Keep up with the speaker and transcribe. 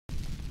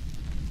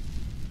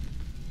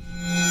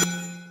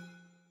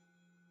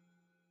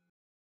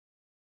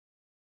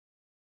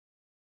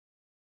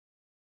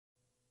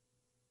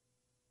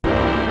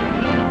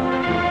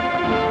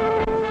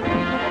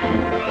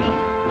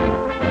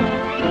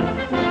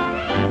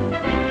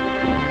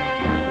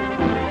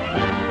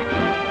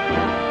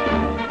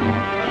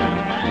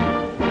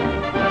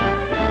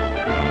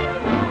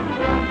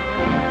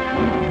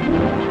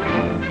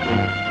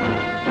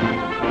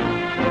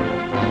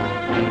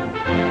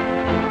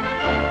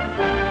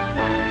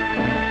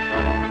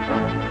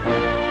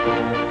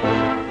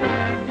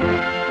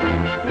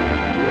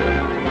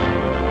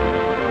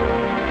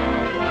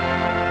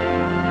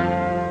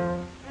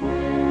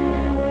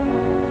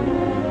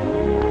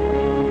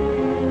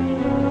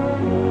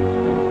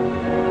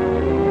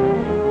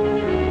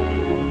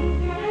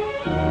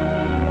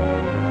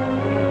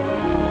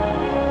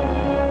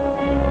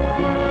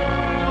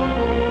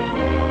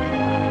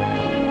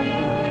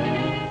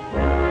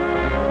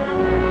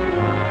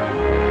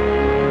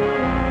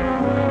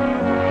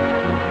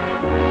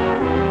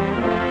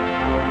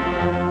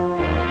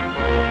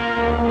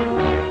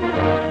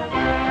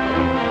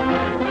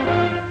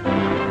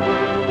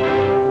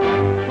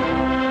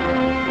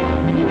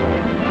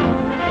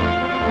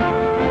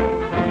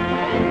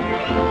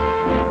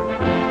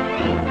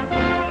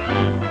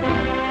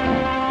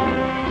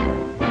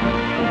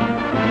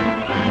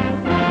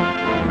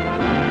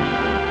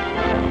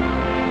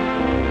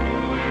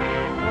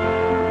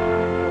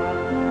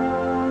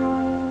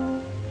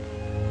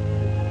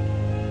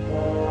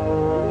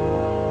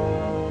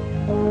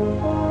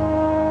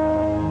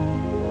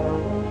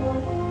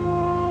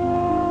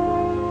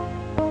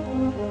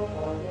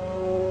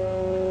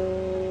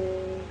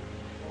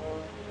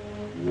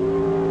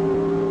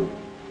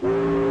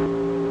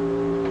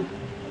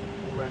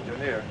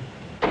here.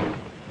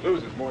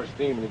 Loses more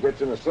steam when he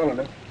gets in a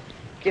cylinder.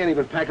 Can't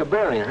even pack a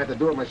bearing. I had to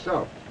do it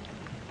myself.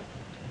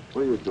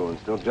 What are you doing?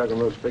 Still juggling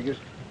those figures?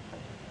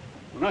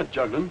 We're not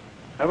juggling.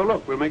 Have a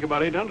look. We'll make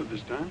about 800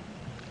 this time.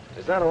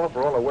 Is that all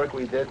for all the work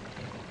we did?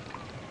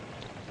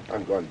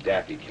 I'm going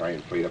daffy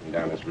carrying freight up and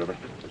down this river.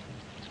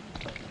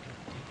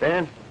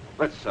 Dan,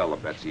 let's sell the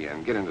Betsy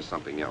and get into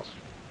something else.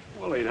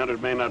 Well,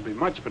 800 may not be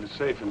much, but it's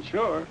safe and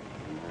sure.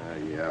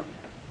 Yeah.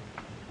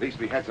 At least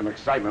we had some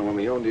excitement when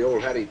we owned the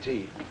old Hattie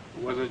T.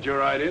 Wasn't it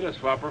your idea to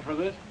swap her for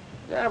this?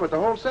 Yeah, but the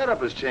whole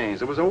setup has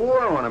changed. There was a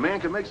war on. A man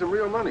could make some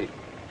real money.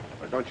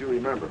 Or don't you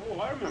remember? Oh,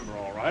 I remember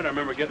all right. I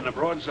remember getting a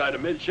broadside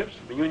amidships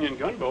of the Union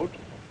gunboat,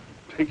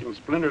 taking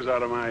splinters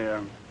out of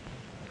my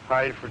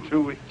hide for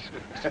 2 weeks.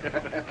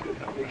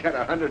 You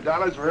got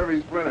 $100 for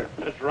every splinter.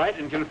 That's right,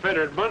 in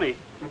Confederate money.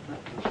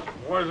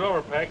 War's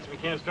over, Pax. We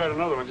can't start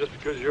another one just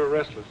because you're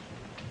restless.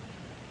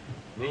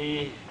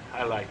 Me,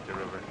 I like the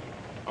river.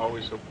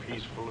 Always so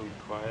peaceful and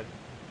quiet.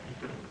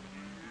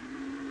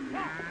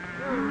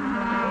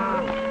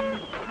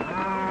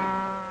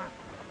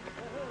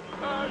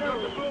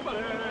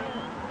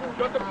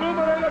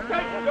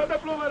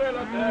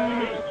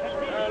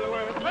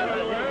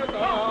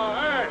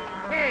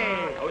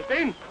 Hey,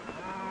 Austin.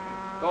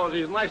 Those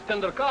is nice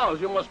tender cows.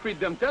 You must feed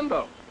them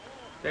tender.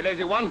 Say,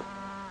 lazy one,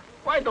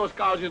 why those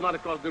cows is not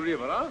across the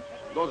river, huh?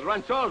 Those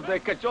ranchers, they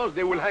catch us,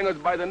 they will hang us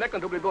by the neck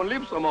until we don't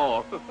live some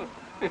more.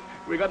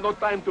 We got no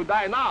time to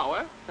die now,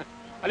 eh?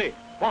 Allez,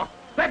 bon,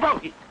 stay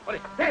funky.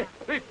 Allez, stay,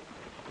 stay.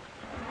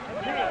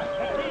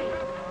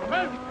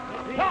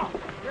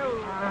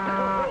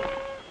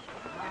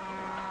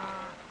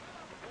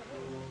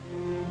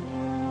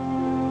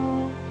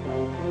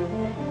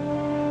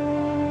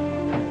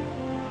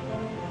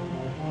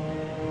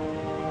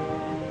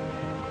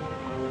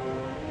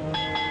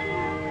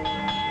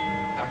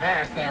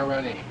 Avast there,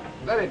 Rennie.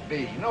 Let it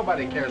be.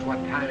 Nobody cares what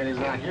time it is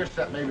out here,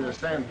 except maybe the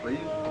sand,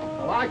 please.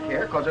 Well, I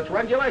care, because it's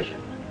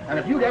regulation. And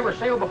if you'd ever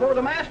sailed before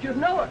the mast, you'd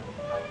know it.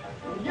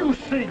 You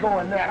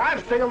seagoing that.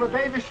 I've sailed the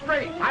Davy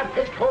Strait. I've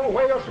pitched whole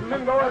whales from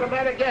Mingo to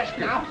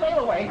Madagascar. Now, sail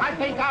away. I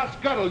think I'll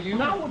scuttle you.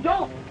 No,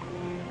 don't.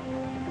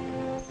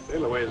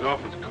 Sail away is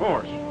off its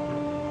course.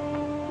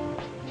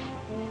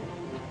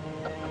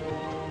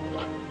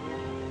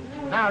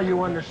 Now,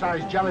 you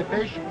undersized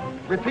jellyfish,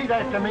 repeat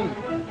after me.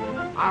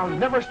 I'll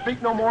never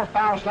speak no more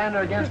foul slander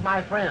against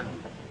my friend.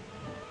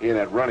 He and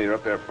that Runny are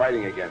up there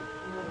fighting again.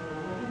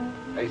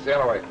 Hey,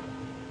 sail away.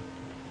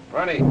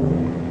 Runny.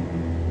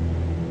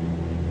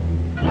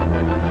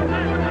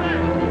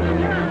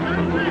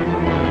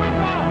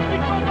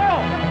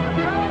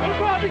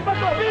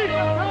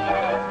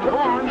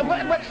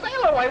 But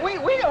sail away.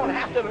 We don't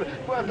have to.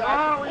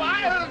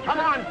 Come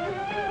on.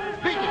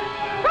 Speak it.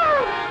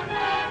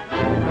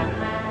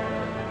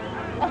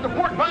 Off the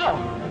port bow.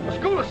 A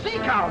school of sea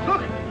cows.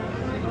 Look.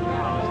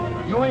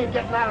 You ain't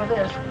getting out of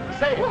this.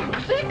 Say it.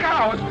 Sea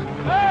cows.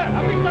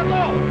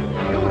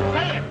 You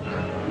say it.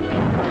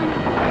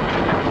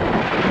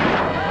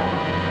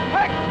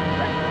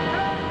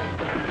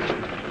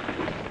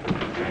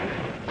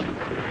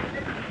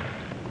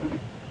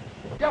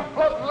 You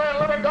floating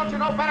little liver, don't you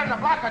know better than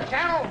to block a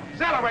channel?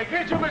 Sail away,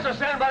 can't you miss a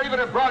sandbar even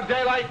in broad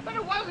daylight? But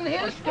it wasn't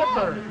his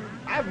fault.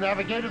 I've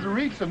navigated the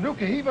reefs of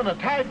Nuka Heave in a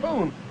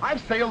typhoon. I've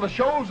sailed the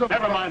shoals of...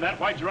 Never mind that.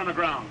 Why'd you run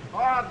aground?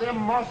 Oh, them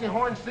mossy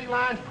horned sea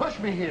lions pushed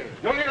me here.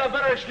 You'll need a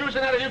better excuse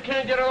than that if you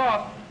can't get it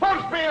off. Full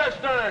speed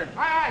astern!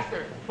 Aye, aye,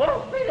 sir.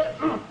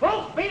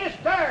 Full speed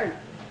astern.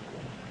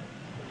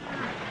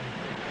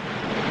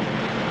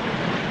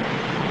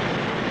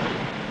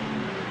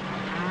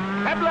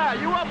 Hebla,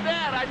 you up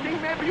there? I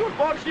think maybe your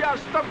board see our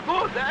stuff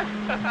good, eh?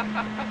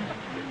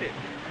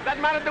 That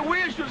man at the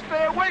wheel should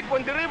stay awake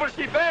when the river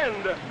she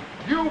bend.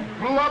 You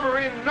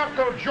blubbering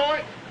knuckle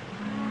joint!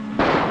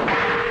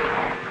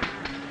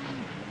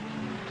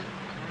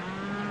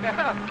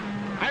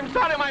 I'm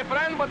sorry, my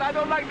friend, but I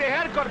don't like the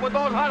haircut with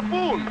those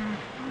harpoons.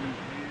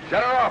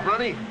 Shut her off,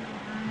 Runny.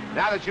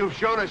 Now that you've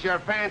shown us your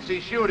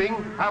fancy shooting,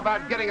 how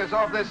about getting us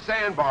off this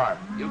sandbar?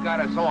 You got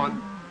us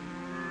on.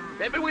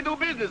 Maybe we do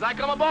business. I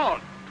come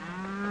aboard.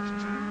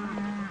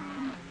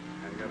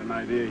 I've got an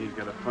idea he's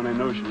got a funny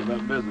notion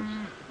about business.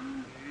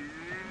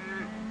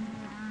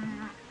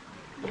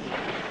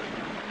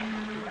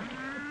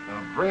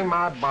 Bring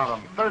my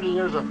bottom. 30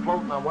 years of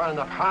floating, I wound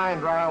up high and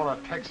dry on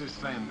a Texas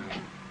sand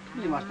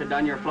dune. You must have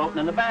done your floating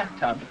in the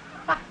bathtub.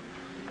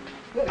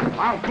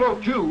 I'll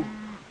float too.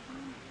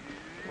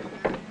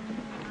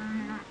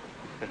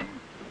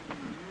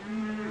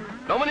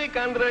 Dominique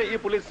Andre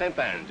Hippolyte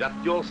Saint-Ange, at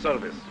your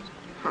service.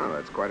 Oh,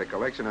 that's quite a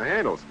collection of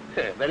handles.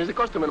 That is a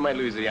custom in my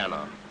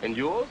Louisiana. And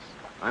yours?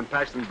 I'm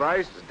Paxton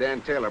Bryce. This is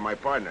Dan Taylor, my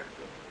partner.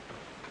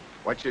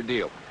 What's your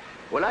deal?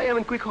 Well, I am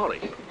in quick hurry.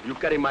 You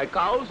carry my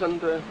cows,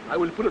 and I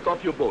will put it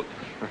off your boat.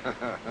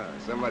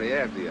 Somebody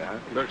after you, huh?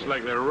 Looks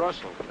like they're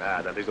rustled.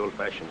 Ah, that is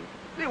old-fashioned.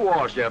 The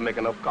wars here make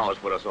enough cows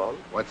for us all.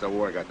 What's the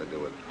war got to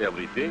do with it?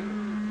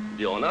 Everything.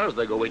 The owners,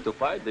 they go away to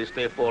fight. They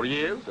stay 4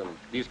 years, and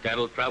these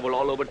cattle travel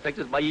all over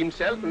Texas by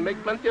himself and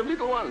make plenty of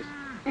little ones.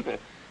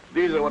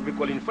 These are what we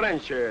call in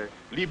French,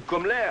 libre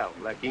comme l'air,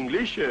 like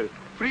English,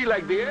 free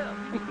like the air.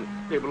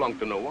 They belong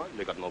to no one.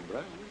 They got no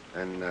brand.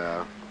 And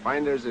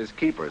finders is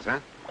keepers, huh?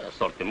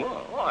 Certainement.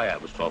 Oh, I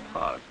have a soft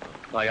heart.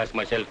 I ask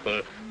myself,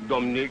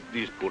 Dominique,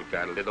 these poor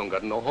cattle, they don't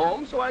got no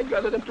home, so I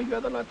gather them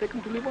together and I take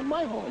them to live on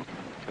my home.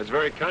 That's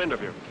very kind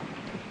of you.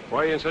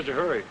 Why are you in such a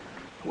hurry?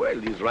 Well,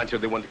 these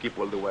ranchers, they want to keep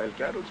all the wild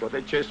cattle, so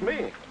they chase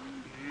me.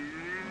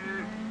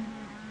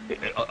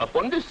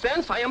 Upon this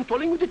sense, I am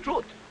telling you the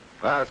truth.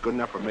 Well, that's good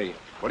enough for me.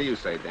 What do you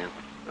say, Dan?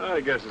 I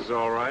guess it's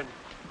all right.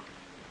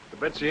 The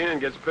Betsy Ann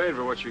gets paid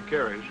for what she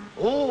carries.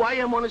 Oh, I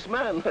am honest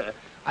man.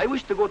 I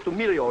wish to go to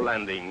Carillo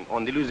landing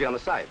on the Louisiana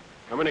side.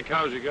 How many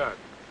cows you got?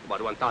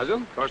 About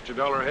 1,000. Cost you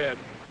 $1 a head.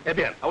 Eh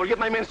bien, I will get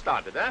my men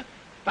started, eh?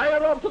 Tie a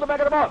rope to the back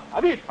of the boat.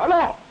 Avit,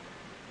 hello!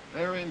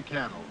 They're in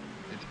cattle.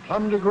 It's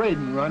plumb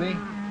degrading, Ronnie.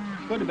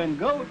 Could have been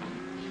goat.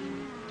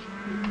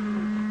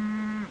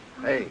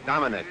 Hey,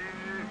 Dominic.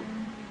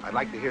 I'd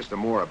like to hear some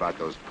more about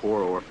those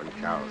poor orphan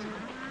cows.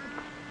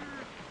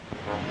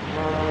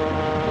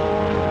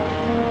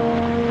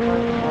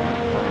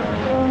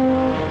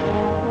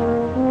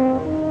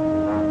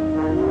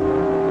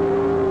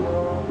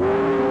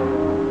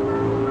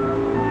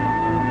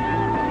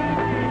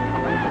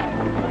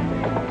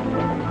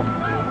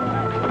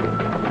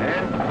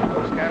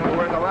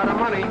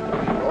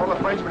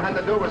 Frenchman had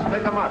to do was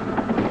pick them up.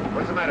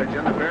 What's the matter,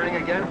 Jim? The bearing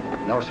again?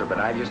 No, sir, but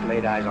I just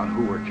laid eyes on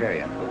who we're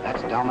carrying.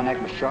 That's Dominique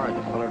Beauchard,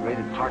 the fellow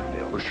raided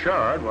Parkville.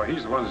 Beauchard? Well,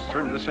 he's the one that's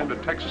turned this end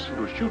of Texas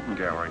into a shooting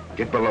gallery.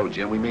 Get below,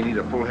 Jim. We may need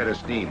a full head of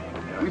steam.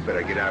 We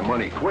better get our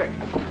money quick.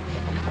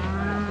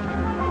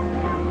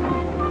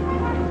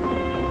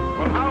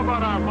 Well, how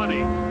about our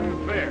money?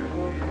 Fair.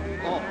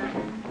 Oh,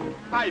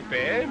 I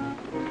pay.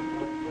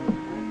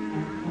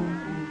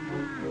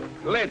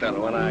 Later,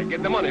 when I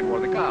get the money for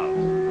the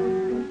cows.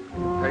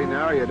 Pay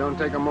now or you don't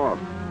take them off,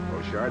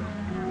 Beauchard.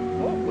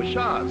 Oh,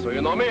 Beauchard, so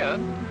you know me, huh?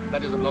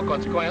 That is of no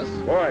consequence.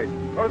 Boys,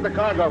 close the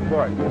cargo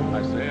port.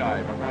 I say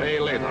I pay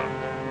later.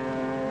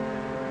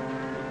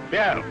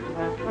 Pierre,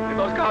 get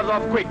those cars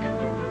off quick.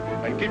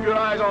 And keep your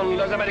eyes on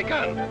Les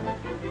Americains.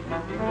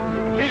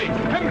 Felix,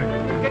 Henry,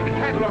 get the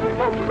cattle off the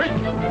boat, quick!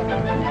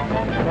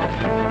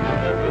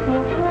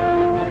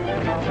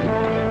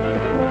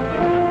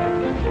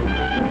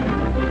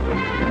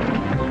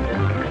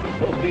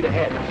 Full speed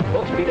ahead.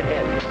 Full speed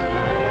ahead.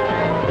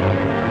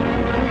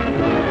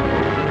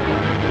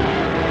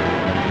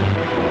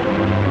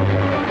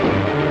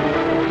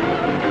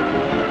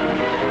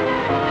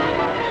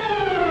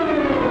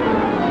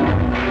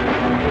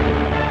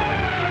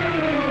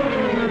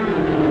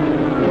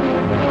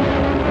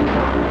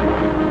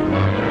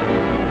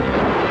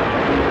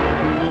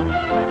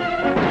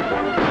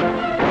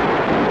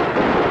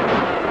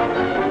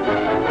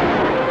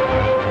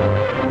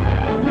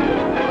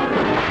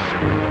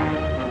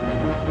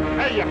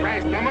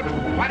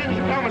 Why didn't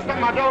you tell me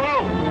something I don't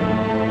know?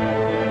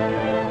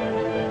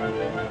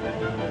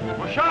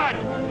 Beauchard!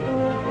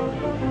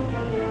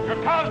 Your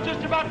cow's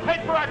just about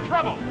paid for our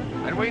trouble.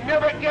 And we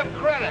never give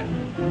credit.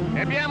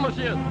 Eh bien,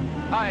 monsieur,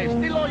 I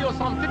still owe you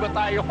something, but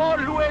I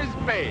always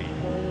pay.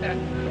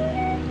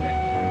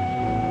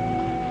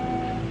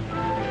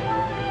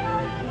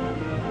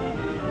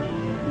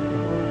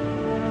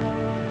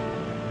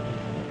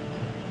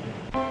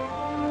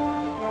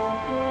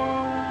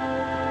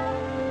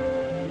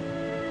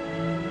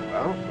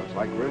 Well, looks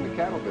like we're in the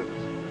cattle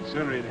business.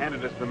 Sooner he'd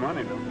handed us the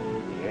money, though.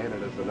 He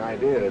handed us an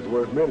idea that's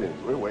worth millions.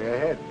 We're way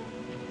ahead.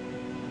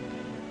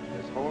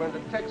 This whole end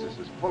of Texas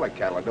is full of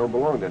cattle that don't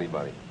belong to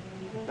anybody.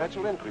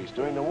 Natural increase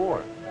during the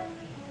war.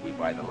 We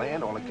buy the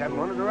land, all the cattle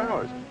on it are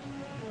ours.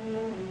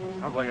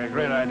 Sounds like a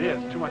great idea.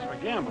 It's too much of a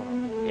gamble.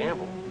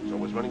 Gamble. So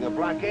was running a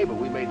blockade, but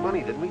we made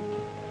money, didn't we?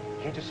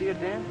 Can't you see it,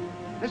 Dan?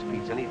 This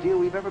beats any deal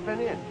we've ever been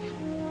in.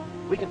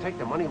 We can take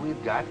the money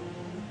we've got,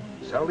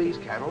 sell these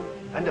cattle,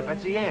 and the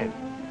Betsy Ann.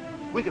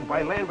 We can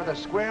buy land by the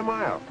square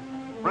mile,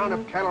 round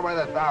up cattle by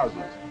the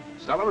thousands,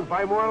 sell them and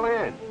buy more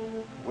land.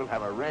 We'll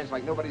have a ranch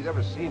like nobody's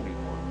ever seen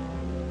before.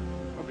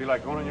 It'd be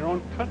like owning your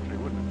own country,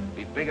 wouldn't it?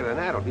 Be bigger than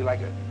that. It'll be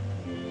like an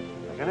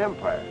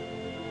empire.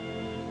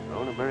 Our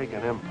own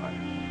American empire.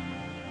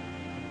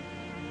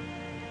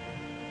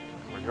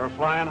 Well, you're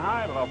flying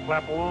high, but I'll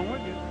flap along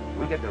with you.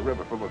 We get the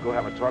river from, we'll go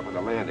have a talk with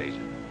the land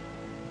agent.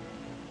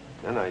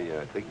 Then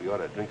I think we ought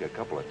to drink a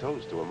couple of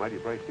toasts to a mighty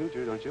bright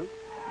future, don't you?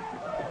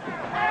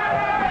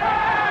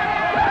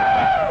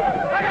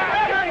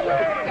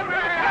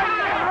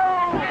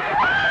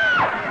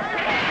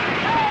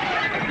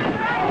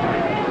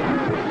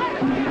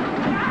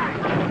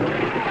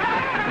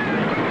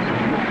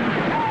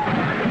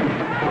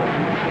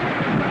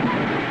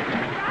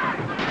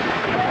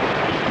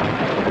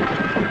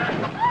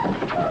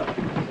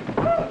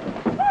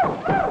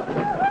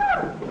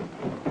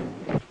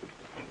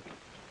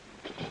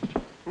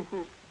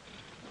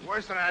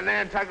 Worse than a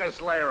Nantucket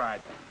sleigh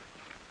ride.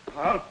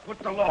 I'll put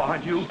the law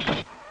on you.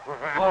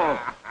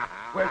 Oh,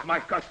 where's my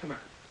customer?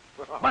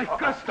 My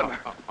customer!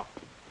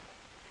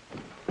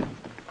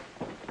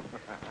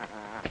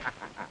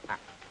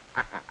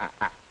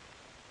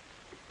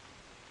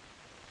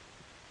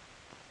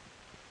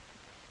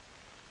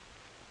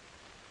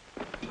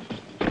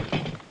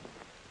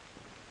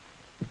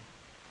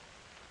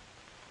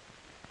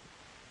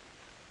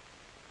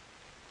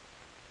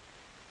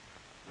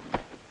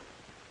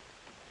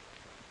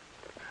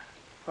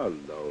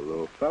 Hello,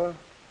 little fella.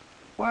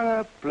 What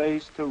a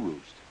place to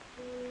roost.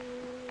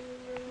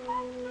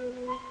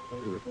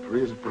 You're the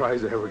prettiest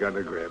prize I ever got in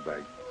a grab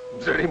bag.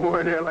 Is there any more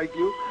in there like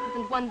you?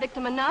 Isn't one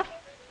victim enough?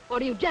 Or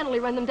do you generally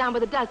run them down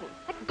with a dozen?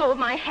 Let go of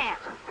my hat.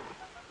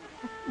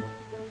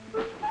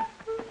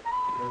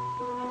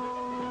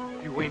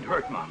 You ain't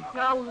hurt, Mom.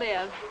 I'll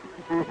live.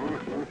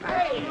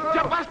 Hey, did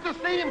you bust the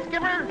steam,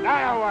 Skipper?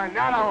 Not a one,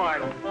 not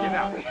a one. Get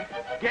out.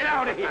 Get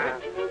out of here.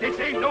 This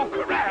ain't no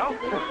corral.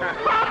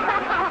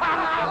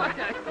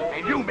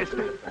 And you,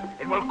 mister,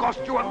 it will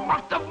cost you a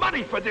lot of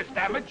money for this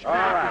damage. All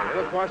right,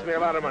 it'll cost me a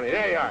lot of money.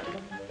 There you are.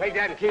 Take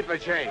that and keep the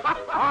change. All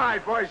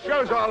right, boys,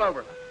 show's all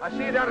over. I'll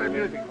see you down at the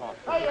music hall.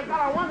 Hey, you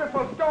got a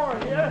wonderful store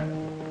here.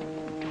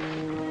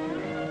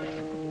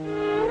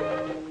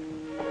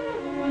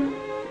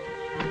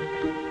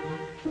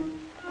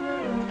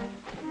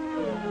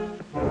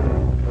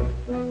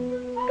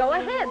 Go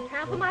ahead.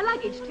 Sample my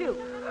luggage, too.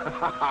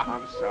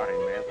 I'm sorry,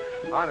 ma'am.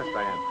 Honest,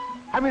 I am.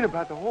 I mean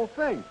about the whole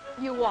thing.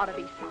 You ought to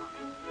be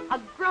sorry. A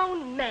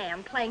grown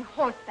man playing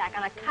horseback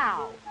on a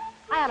cow.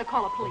 I ought to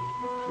call a police.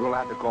 You'll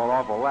have to call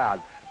awful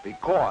loud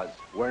because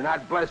we're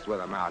not blessed with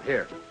them out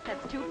here.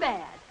 That's too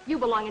bad. You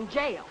belong in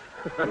jail.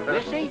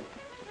 Missy,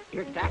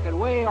 you're tacking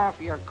way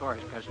off your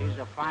course, because he's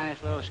the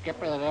finest little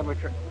skipper that ever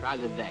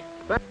tried the deck.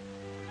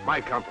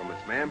 My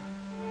compliments, ma'am.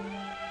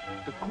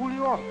 To cool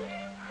you off.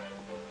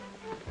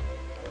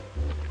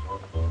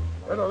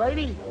 Little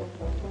lady,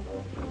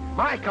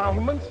 my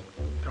compliments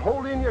to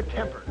hold in your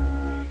temper.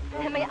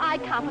 And may I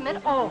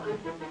compliment all.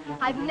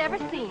 I've never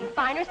seen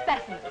finer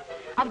specimens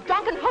of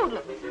drunken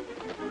hoodlums.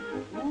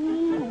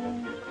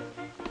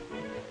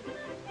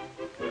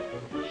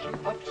 She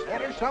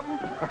upset or something?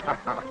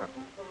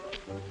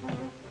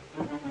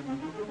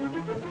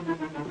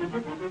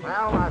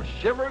 Well, I've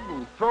shivered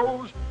and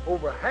froze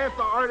over half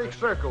the Arctic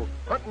Circle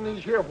hunting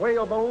these here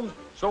whale bones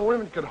so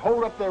women could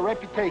hold up their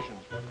reputations.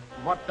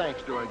 And what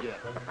thanks do I get?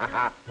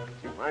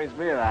 She reminds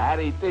me of the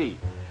Hattie T.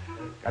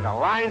 Got the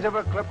lines of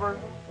a clipper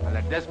and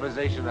the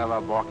disposition of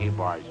a balky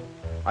barge.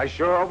 I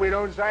sure hope we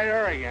don't sight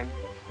her again.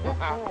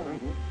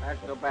 Let's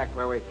go back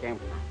where we came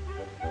from.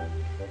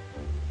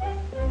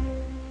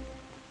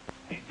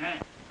 Hey, Dan.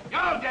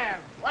 Yo, Dan.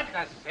 What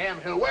the Sam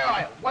Hill? Where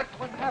are you? What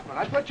happened?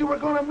 I thought you were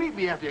going to meet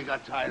me after you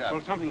got tied up.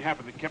 Well, something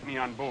happened that kept me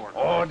on board.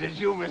 Oh, did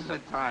you miss the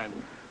time?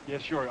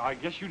 Yes, sure. I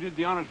guess you did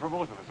the honors for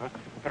both of us, huh?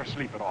 Better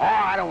sleep it Oh,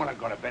 off. I don't want to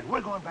go to bed.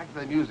 We're going back to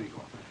the music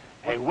hall.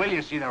 Hey, will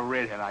you see the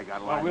redhead I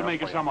got lined Well, we'll up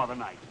make it for some you? other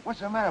night.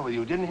 What's the matter with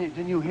you?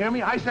 Didn't you hear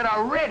me? I said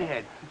a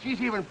redhead. She's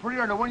even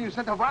prettier than the one you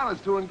sent the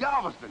violets to in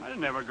Galveston. I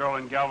didn't have a girl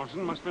in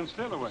Galveston. Must have been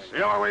Stillaway.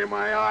 The only way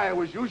my eye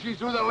was you. She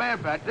threw the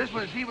lamp at. This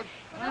one, she was...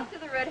 What did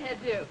the redhead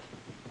do?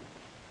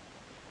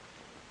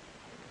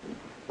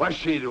 What's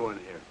she doing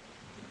here?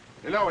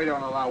 You know we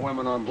don't allow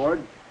women on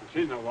board.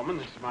 She's no woman.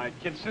 This is my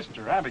kid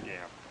sister,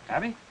 Abigail.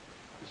 Abby?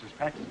 This is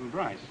Pax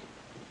Bryce.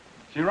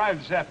 She arrived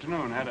this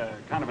afternoon, had a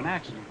kind of an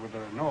accident with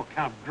a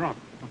no-account drunk.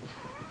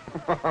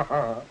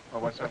 Well,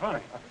 what's so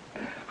funny?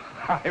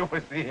 I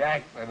was the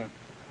accident.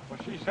 Well,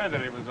 she said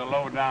that it was a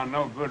low-down,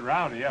 no-good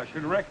rowdy. I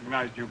should have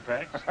recognized you,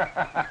 Pax.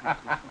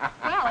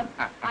 Well,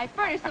 I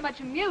furnish so much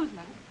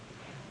amusement.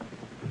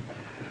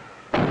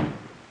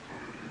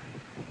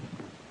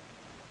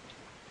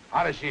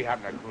 How does she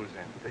happen to cruise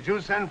in? Did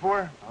you send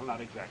for her? Well, not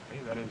exactly.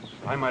 That is,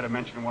 I might have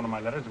mentioned in one of my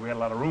letters that we had a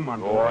lot of room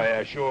on Oh, board.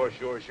 yeah, sure.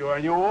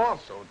 And you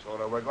also told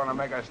her we're going to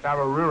make a stop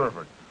at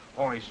Riverboat.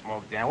 Holy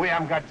smoke, Dan. We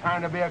haven't got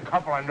time to be a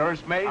couple of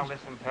nursemaids. Now,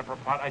 listen,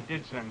 Pepperpot, I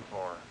did send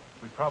for her.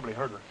 We probably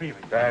hurt her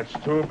feelings. That's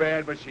too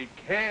bad, but she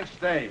can't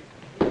stay.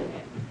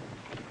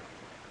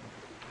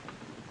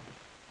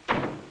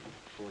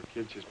 Poor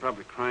kid, she's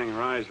probably crying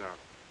her eyes out.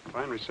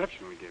 Fine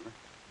reception we gave her.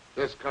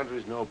 This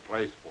country's no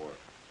place for her.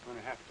 It's going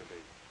to have to be.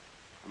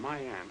 My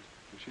aunt,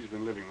 who she's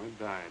been living with,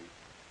 died.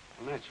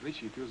 Well, naturally,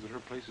 she feels that her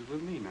place is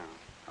with me now.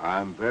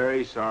 I'm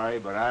very sorry,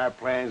 but our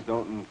plans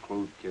don't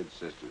include kid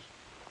sisters.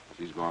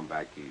 She's gone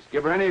back east.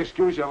 Give her any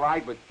excuse you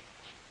like, but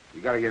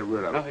you got to get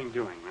rid of her. Nothing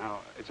doing.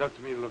 Now, it's up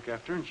to me to look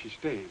after her, and she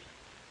stays.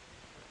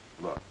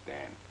 Look,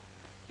 Dan,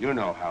 you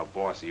know how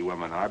bossy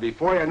women are.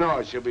 Before you know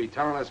it, she'll be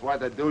telling us what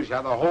to do. She'll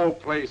have the whole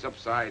place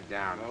upside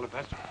down. Well, if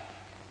that's...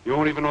 You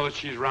won't even know that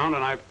she's around,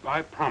 and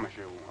I promise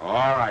you won't.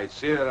 All right,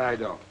 see that I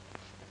don't.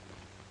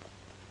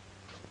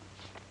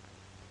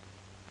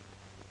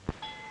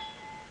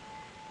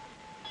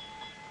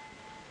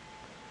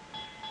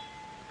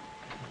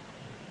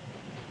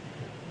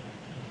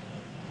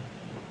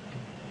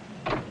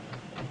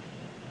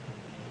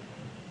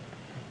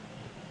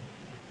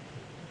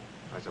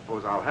 I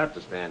suppose I'll have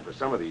to stand for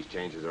some of these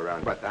changes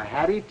around, but the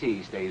Hattie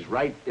T stays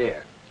right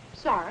there.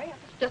 Sorry, I was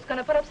just going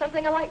to put up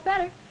something I like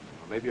better.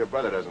 Well, maybe your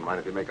brother doesn't mind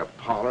if you make a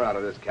parlor out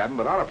of this cabin,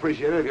 but I'll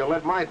appreciate it if you'll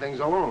let my things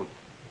alone.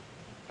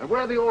 And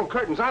where are the old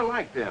curtains? I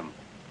like them.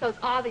 Those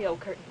are the old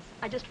curtains.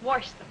 I just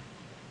washed them.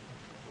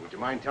 Would you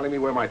mind telling me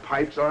where my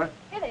pipes are?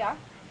 Here they are.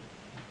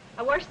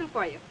 I washed them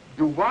for you.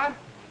 Do what?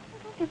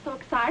 Don't get so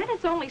excited.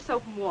 It's only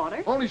soap and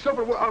water. Only soap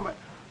and water.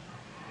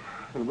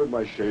 And with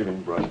my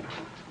shaving brush.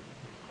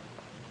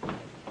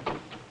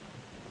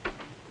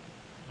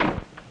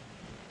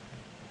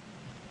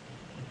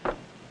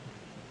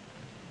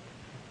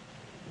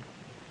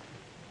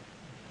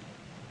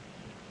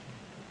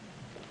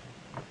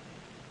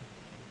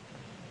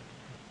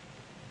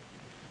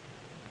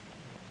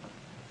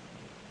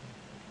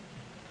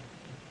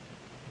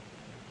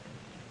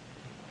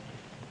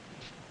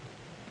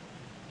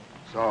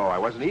 So I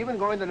wasn't even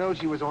going to know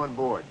she was on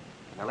board.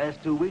 In the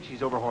last 2 weeks,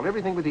 she's overhauled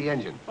everything with the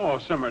engine. Oh,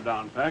 simmer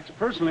down, Pax.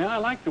 Personally, I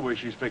like the way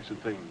she's fixing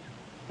things.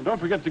 And don't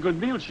forget the good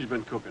meals she's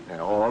been cooking.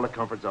 And all the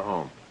comforts are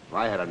home.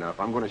 Well, I had enough.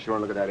 I'm going ashore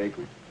and look at that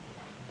acreage.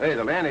 Hey,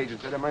 the land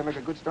agent said it might make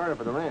a good starter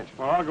for the ranch.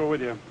 Well, I'll go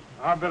with you.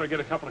 I better get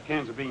a couple of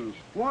cans of beans.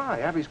 Why?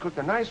 Abby's cooked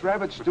a nice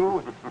rabbit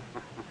stew.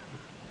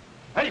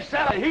 Hey,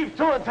 Sally, heave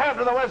to in time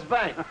to the west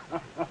bank.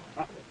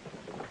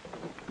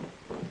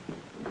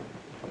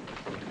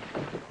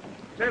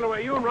 Sail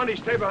away. You and Ronnie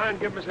stay behind and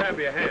give Miss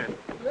Abby a hand.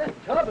 That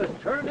tub has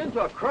turned into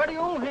a cruddy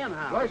old hen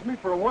house. Slice me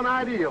for a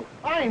one-eye deal.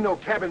 I ain't no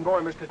cabin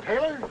boy, Mr.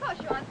 Taylor. Of course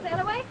you're on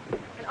Sailaway.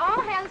 And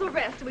all hands will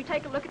rest till we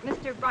take a look at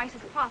Mr.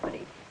 Bryce's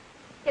property.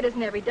 It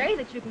isn't every day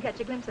that you can catch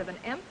a glimpse of an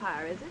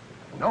empire, is it?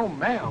 No,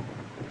 ma'am.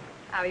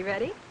 Are we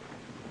ready?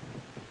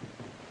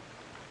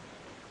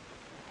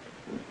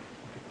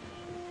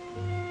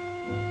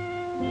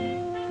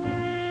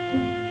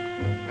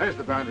 There's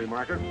the boundary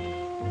marker.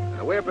 And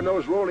away up in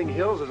those rolling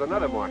hills is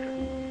another marker.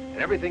 And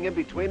everything in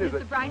between is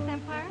the Bryce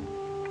Empire?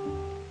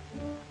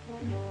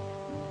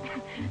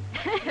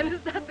 And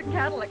is that the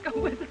cattle that go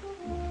with it?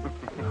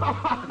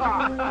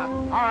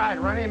 All right,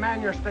 Ronnie,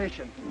 man your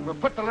station. We'll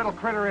put the little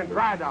critter in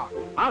dry dock.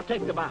 I'll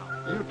take the bow.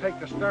 You take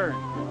the stern.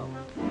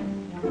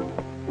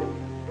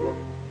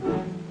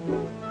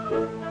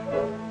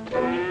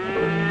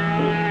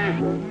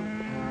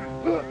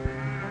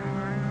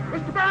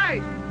 Mr.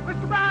 Bryce!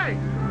 Mr. Bryce!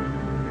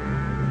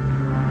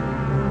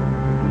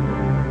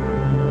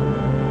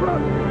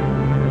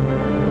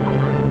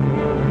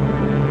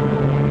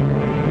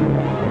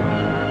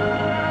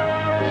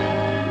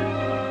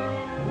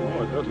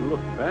 Oh, it doesn't look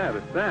bad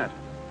at that.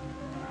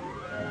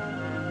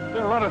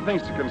 There are a lot of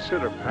things to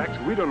consider, Pax.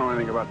 We don't know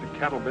anything about the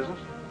cattle business.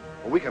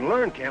 Well, we can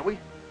learn, can't we?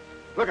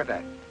 Look at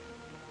that.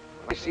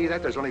 When I see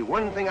that, there's only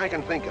one thing I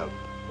can think of.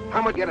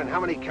 How much get and how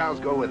many cows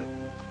go with it?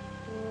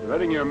 You're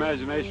letting your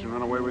imagination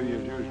run away with you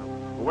as usual.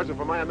 If it wasn't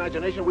for my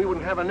imagination, we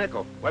wouldn't have a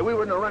nickel. Why, we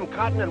wouldn't have run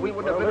cotton and we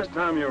wouldn't Well, have... this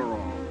time you're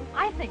wrong.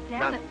 I think,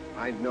 Dan, that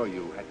I know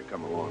you had to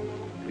come along.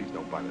 Please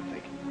don't bother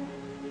thinking.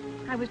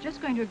 I was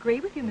just going to agree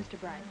with you, Mr.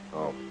 Bryce.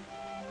 Oh.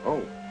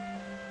 Oh.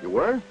 You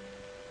were?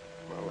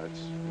 Well, that's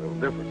a little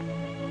different.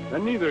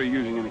 Then neither are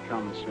using any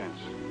common sense.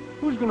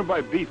 Who's going to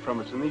buy beef from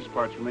us in these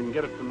parts when they can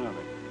get it for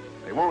nothing?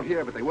 They won't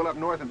here, but they will up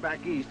north and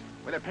back east,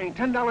 where they're paying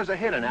 $10 a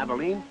head in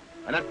Abilene.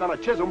 And that fella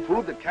Chisholm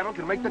proved that cattle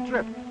can make the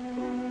trip.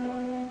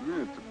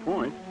 Yeah, it's a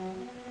point.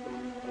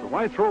 But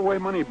why throw away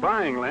money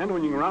buying land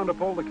when you can round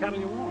up all the cattle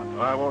you want?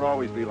 Well, it won't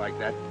always be like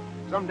that.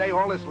 Someday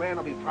all this land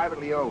will be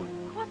privately owned.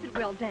 Of course it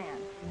will, Dan.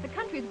 The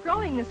country's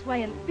growing this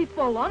way, and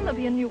before long there'll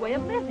be a new way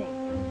of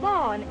living.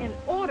 Law and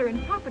order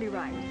and property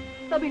rights.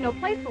 There'll be no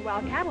place for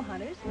wild cattle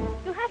hunters.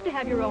 You'll have to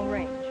have your own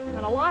range,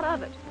 and a lot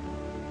of it.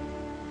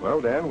 Well,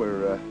 Dan,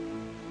 we're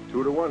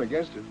 2 to 1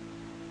 against it.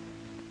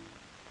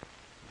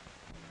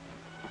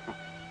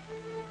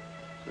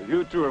 So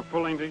you two are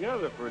pulling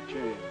together for a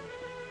change.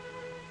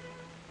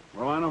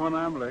 Well, I know when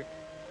I'm licked.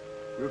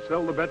 You'll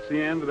sell the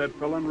Betsy Ann to that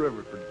fellow in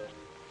Riverford.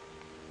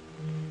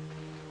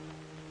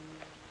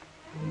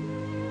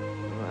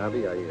 Well,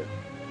 Abby, I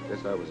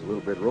guess I was a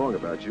little bit wrong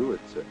about you.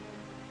 It's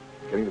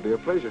getting to be a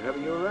pleasure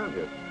having you around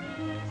here.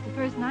 It's the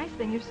first nice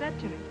thing you've said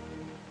to me.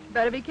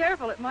 Better be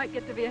careful. It might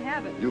get to be a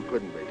habit. You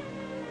couldn't be.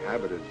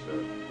 Habit is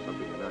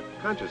something you're not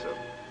conscious of.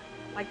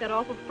 Like that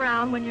awful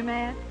frown when you're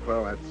mad.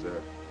 Well, that's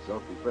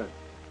self-defense.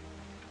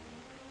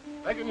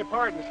 Begging your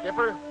pardon,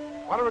 Skipper.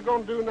 What are we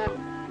going to do now?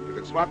 You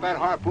can swap that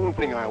harpoon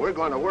thing on. We're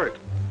going to work.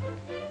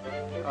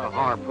 A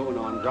harpoon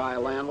on dry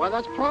land? Why,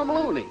 that's plumb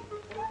loony.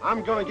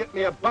 I'm going to get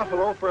me a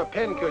buffalo for a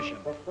pincushion.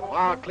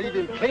 I'll cleave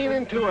him clean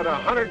into it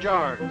 100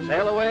 yards.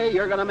 Sail away,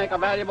 you're gonna make a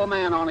valuable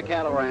man on a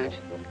cattle ranch.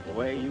 The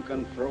way you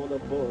can throw the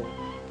bull.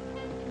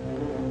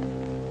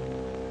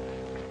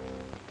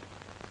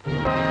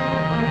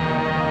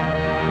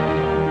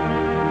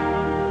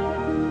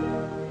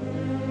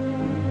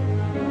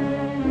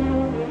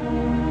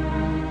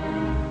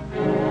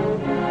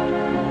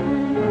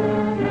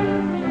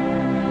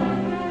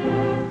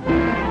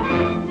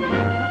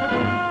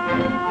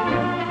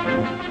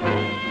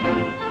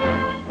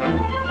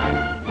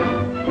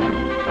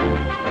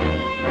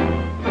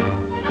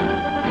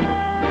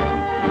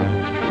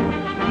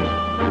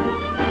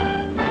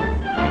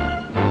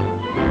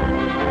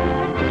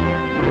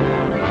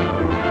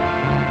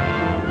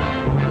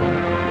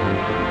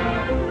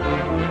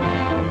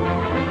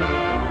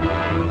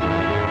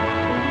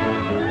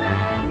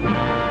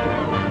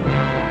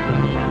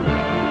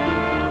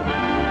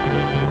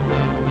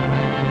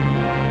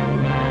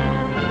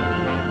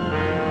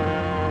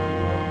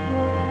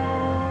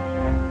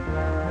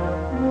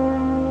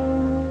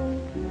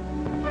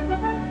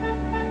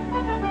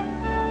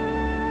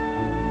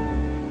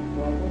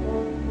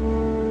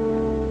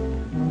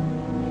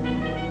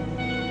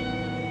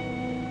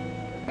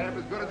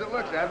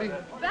 Abby?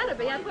 Better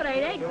be. I put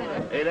 8 eggs in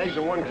it. 8 eggs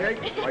and 1 cake?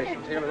 Why,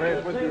 Taylor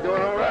Ranch must be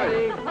doing all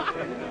right.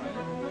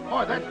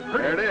 Boy, that's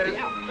pretty. There it is.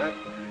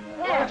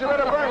 Why don't you let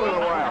it burn a little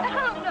while?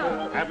 Oh,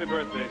 no. Happy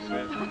birthday, sis.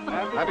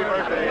 Happy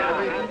birthday,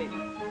 Abby.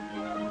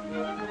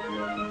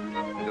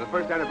 To the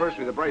first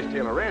anniversary of the Bryce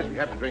Taylor Ranch. We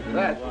have to drink to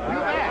that.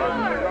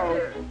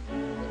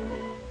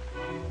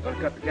 Want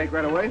to cut the cake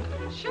right away?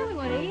 Sure, we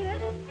want to eat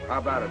it. How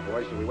about it,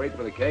 boys? Shall we wait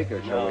for the cake,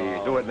 or shall we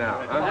do it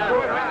now? Huh? Do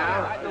it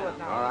right now. Do it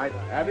now. All right.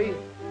 Abby?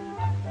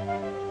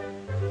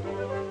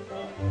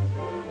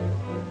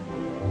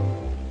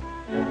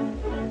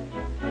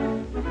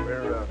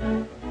 We're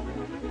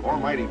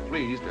almighty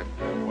pleased at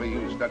the way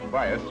you stuck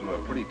by us through a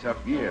pretty tough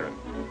year.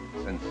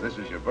 And since this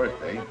is your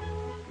birthday,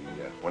 we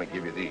want to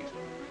give you these.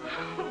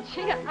 Oh,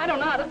 gee, I don't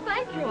know how to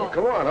thank you all.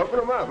 Come on, open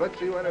them up. Let's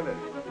see what it is.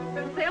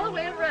 Sail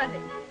away and run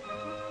it.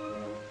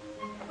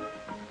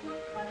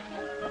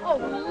 Oh,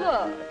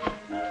 look.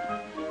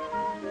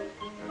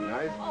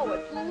 Nice? Oh,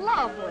 it's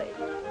lovely.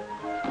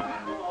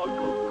 Oh,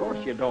 of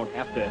course you don't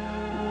have to.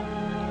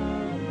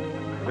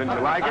 Didn't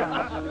you like it?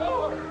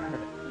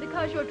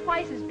 Because you're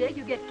twice as big,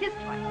 you get kissed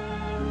twice.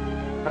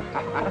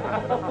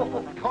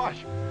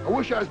 Gosh, I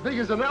wish I was big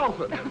as an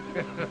elephant.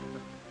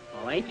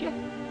 Well, ain't you?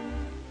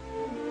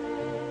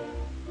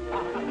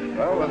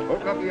 Well, let's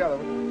hook up the other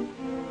one.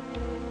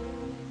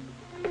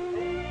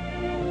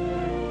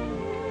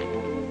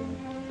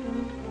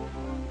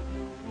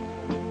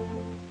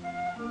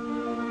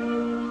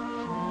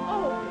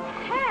 Oh,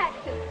 Pax,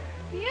 it's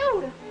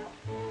beautiful.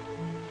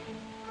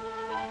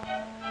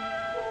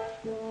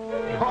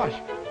 Gosh,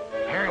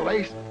 hair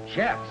lace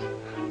chaps.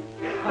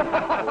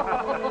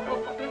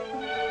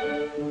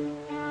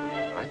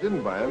 I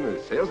didn't buy them.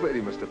 The sales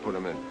lady must have put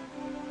them in.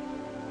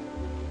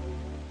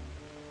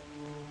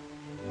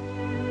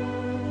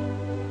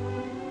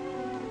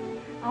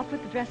 I'll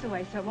put the dress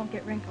away so it won't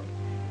get wrinkled.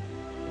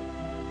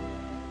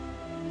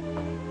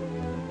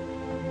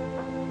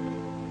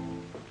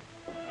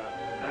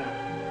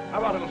 How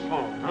about a little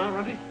song, huh,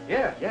 Runty?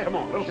 Yeah. Come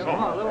on, a little Sure. song.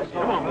 Come on, a little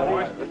Come on,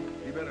 boys.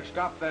 You better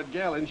stop that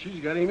gal, and she's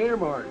got him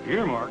earmarked.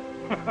 Earmark.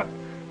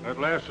 That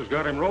lass has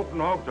got him roped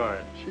and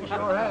hog-tied. She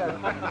sure has.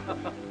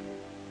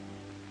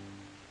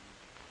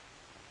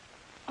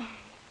 Oh,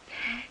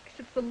 Pax,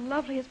 it's the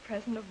loveliest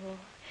present of all.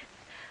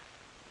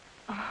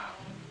 Oh.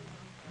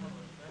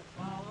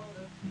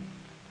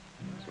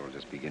 So we're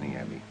just beginning,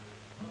 Abby.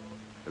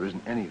 There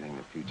isn't anything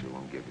the future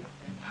won't give you.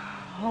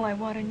 All I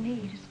want and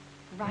need is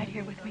right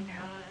here with me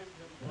now.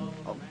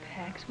 Oh,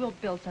 Pax, we'll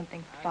build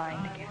something fine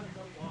together.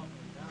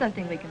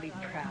 Something we can be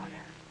proud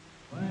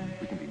of.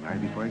 We can be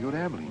married before I go to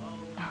Abilene.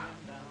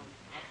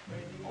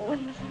 Oh,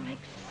 wouldn't this make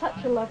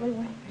such a lovely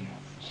wedding?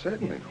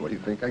 Certainly. What do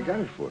you think I got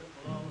it for?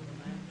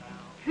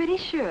 Pretty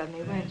sure of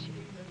me, weren't you?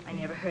 I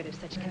never heard of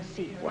such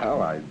conceit.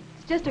 Well,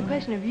 It's just a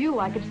question of you.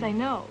 I could say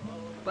no.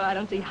 But I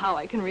don't see how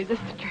I can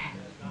resist the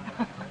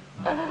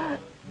dress.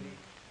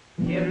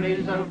 Give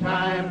me some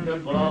time to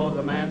blow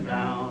the man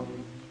down.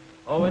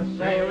 Oh, it's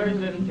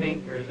sailors and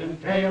tinkers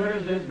and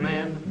tailors is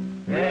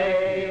men.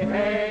 Hey,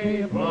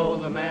 hey, blow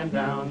the man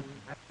down.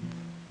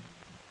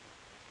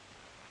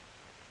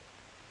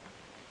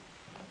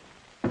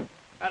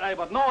 Had I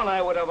but known,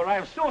 I would have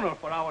arrived sooner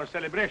for our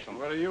celebration.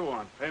 What do you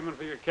want? Payment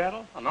for your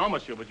cattle? Oh, no,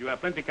 monsieur, but you have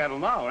plenty cattle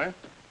now, eh?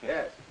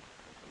 yes.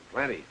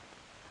 Plenty.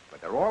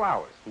 But they're all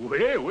ours.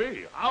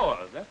 Oui,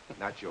 ours, eh?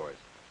 Not yours.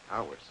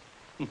 Ours.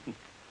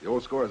 The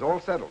old score is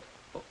all settled.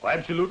 Oh,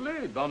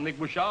 absolutely. Dominique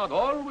Beauchard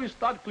always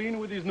start clean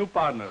with his new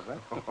partners, eh?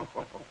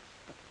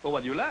 Oh,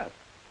 what do you laugh?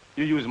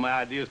 You use my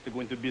ideas to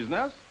go into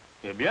business?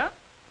 Eh bien?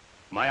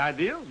 My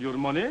ideas, your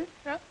money?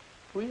 Yeah.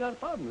 We are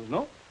partners,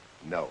 no?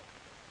 No.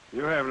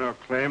 You have no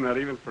claim, not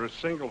even for a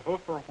single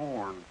hoof or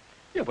horn.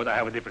 Yeah, but I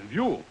have a different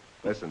view.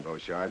 Listen,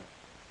 Beauchard.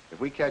 If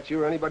we catch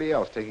you or anybody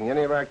else taking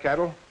any of our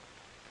cattle,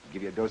 we'll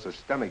give you a dose of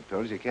stomach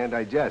pills you can't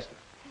digest.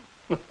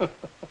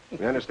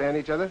 We understand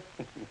each other?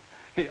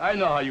 I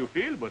know how you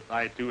feel, but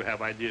I too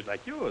have ideas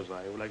like yours.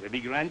 I would like a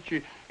big ranch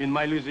in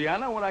my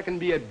Louisiana where I can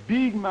be a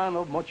big man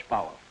of much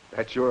power.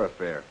 That's your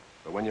affair.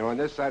 But when you're on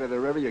this side of the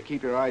river, you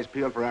keep your eyes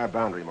peeled for our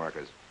boundary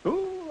markers.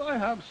 Oh, I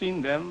have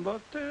seen them,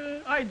 but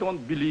I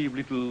don't believe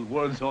little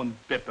words on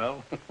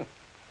paper.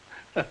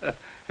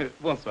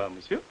 Bonsoir,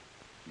 monsieur.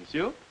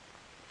 Monsieur.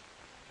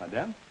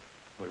 Madame.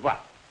 Au revoir.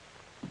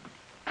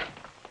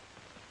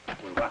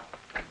 Au revoir.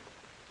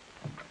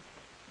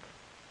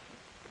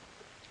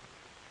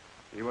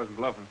 He wasn't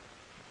bluffing.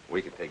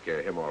 We can take care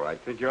of him all right.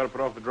 Think you ought to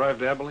put off the drive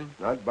to Abilene?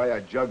 Not by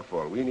a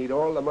jugful. We need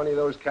all the money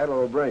those cattle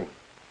will bring.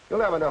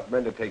 You'll have enough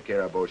men to take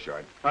care of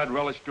Beauchard. I'd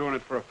relish doing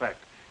it for a fact.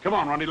 Come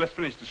on, Ronnie, let's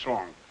finish the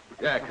song.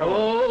 Yeah, come on.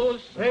 Oh,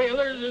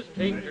 sailors is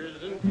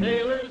tinkers and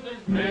tailors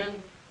is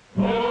men.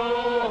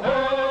 Oh,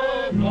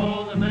 ho,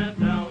 blow the man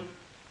down.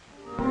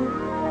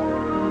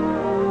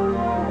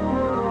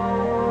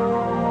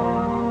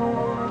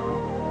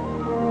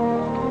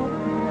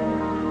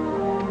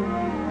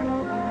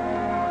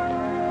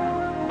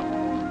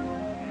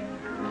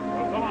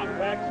 Well, come on,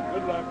 Pax.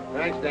 Good luck.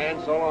 Thanks,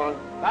 Dan. So long.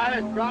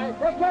 Bye, Miss Bryce.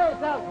 Take care of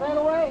yourself. Sail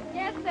away.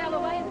 Yes, sail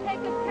away and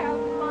take good care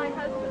of my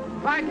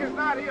husband. Mike is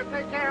not here.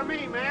 Take care of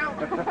me, ma'am.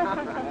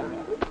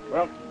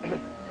 Well,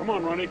 come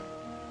on, Ronnie.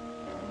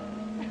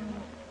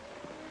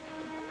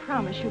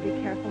 Promise you'll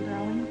be careful,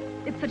 darling.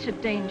 It's such a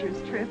dangerous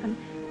trip, and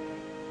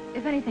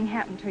if anything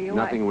happened to you,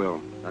 Nothing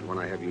will. Not when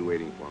I have you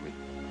waiting for me.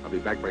 I'll be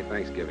back by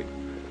Thanksgiving.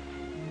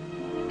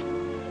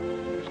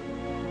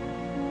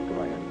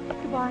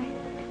 why?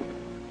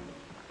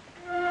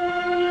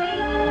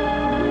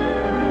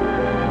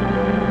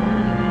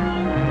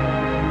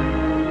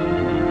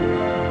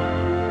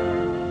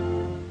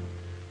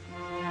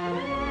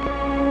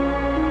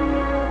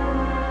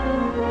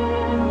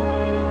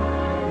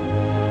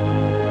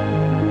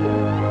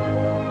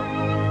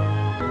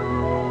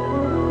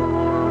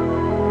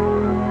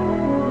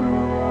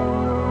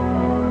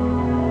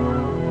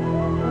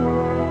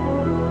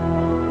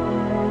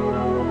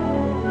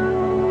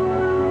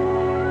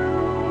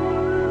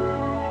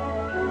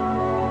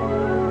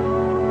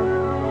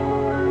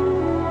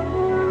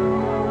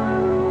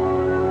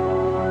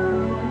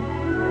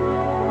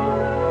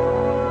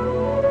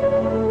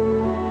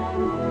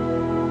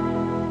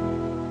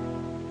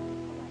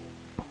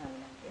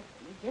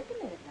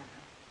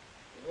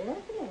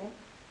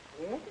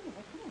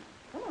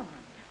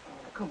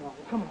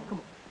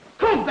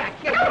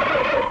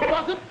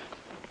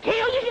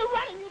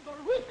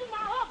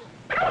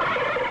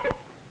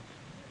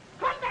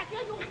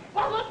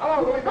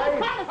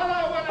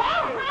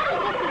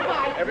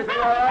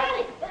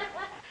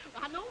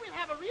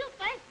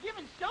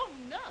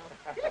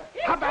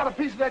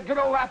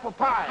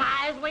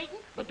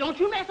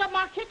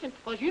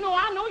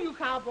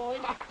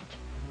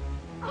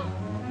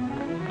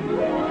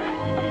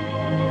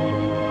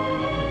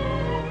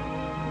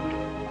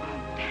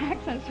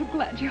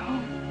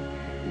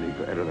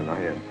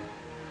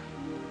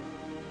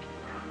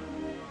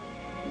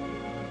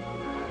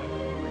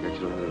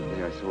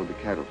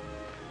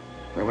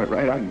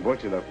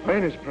 Bought you the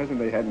finest present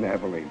they had in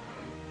Abilene.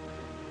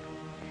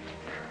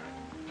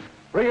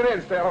 Bring it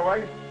in, Sailor.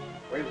 Wait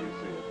till you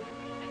see it.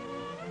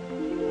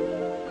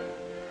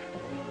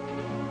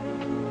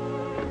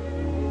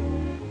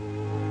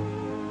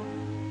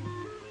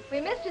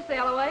 We missed you,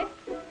 Sailaway.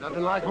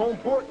 Nothing like home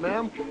port,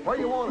 ma'am. Where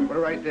you want it? Put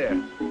it right there.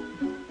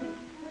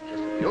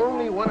 Just the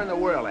only one in the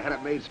world that had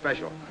it made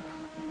special.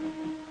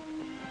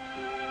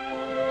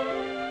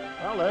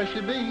 Well, there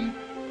she be.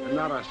 And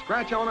not a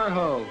scratch on her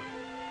hull.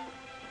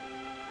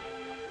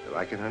 You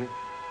like it, honey?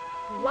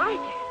 Like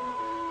it?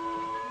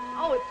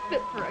 Oh, it's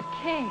fit for a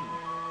king.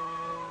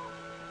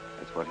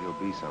 That's what he'll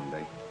be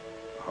someday.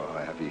 Oh,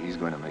 Abby, he's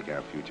going to make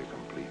our future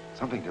complete.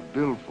 Something to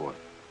build for.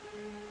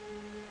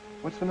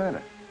 What's the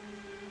matter?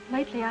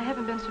 Lately, I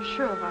haven't been so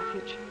sure of our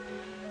future.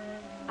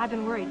 I've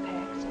been worried,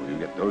 Pax. Well, you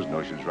get those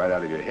notions right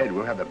out of your head.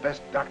 We'll have the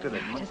best doctor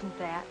that... It isn't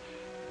that.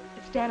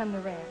 It's down on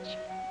the ranch.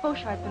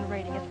 Beauchard's been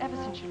raiding us ever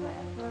since you left.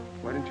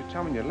 Why didn't you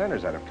tell me your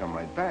letters? I'd have come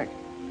right back.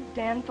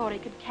 Dan thought he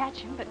could catch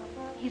him, but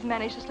he's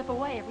managed to slip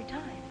away every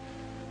time.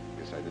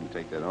 Guess I didn't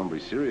take that hombre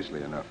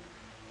seriously enough.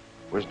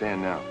 Where's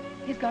Dan now?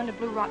 He's gone to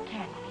Blue Rock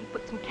Canyon. He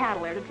put some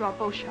cattle there to draw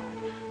Beauchard.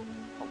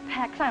 Oh,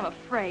 Pax, I'm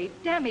afraid.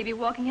 Dan may be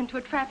walking into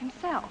a trap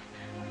himself.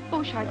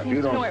 Beauchard Now, seems if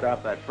you to know... don't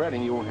stop that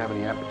fretting, you won't have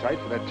any appetite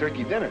for that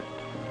turkey dinner.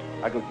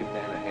 I'll go give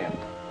Dan a hand.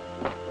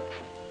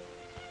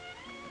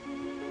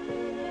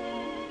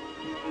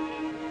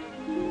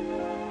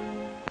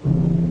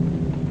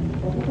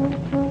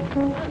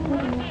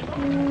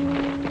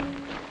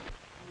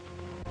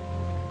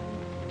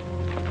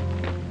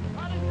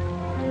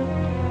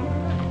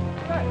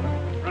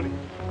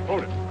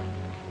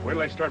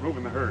 I start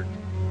moving the herd.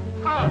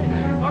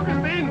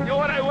 Augustine, you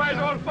are a wise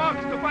old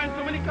fox to find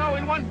so many cows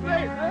in one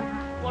place, eh?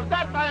 For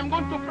that, I am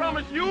going to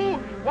promise you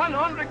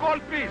 100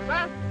 gold piece,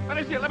 eh?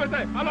 Allez, ici,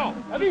 liberté, allons,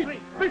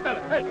 vite, vite,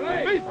 allez,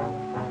 vite!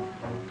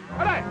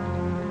 Allez!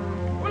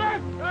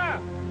 Allez!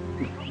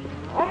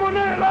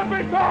 Emmenez la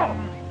béton!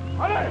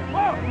 Allez,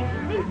 bon,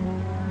 vite!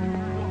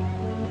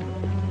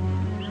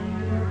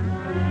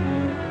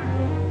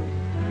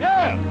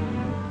 Yeah!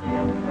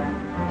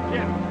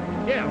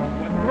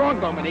 What's wrong,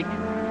 Dominique?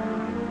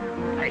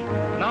 Hey,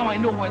 now I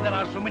know why there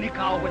are so many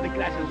cows where the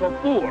grass is so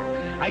poor.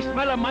 I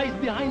smell a mice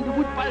behind the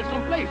wood pile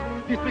someplace.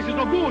 This place is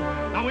no good.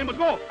 Now we must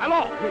go.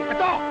 Allons,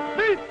 attends,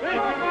 vite, vite,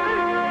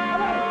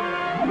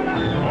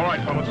 All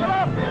right, fellas.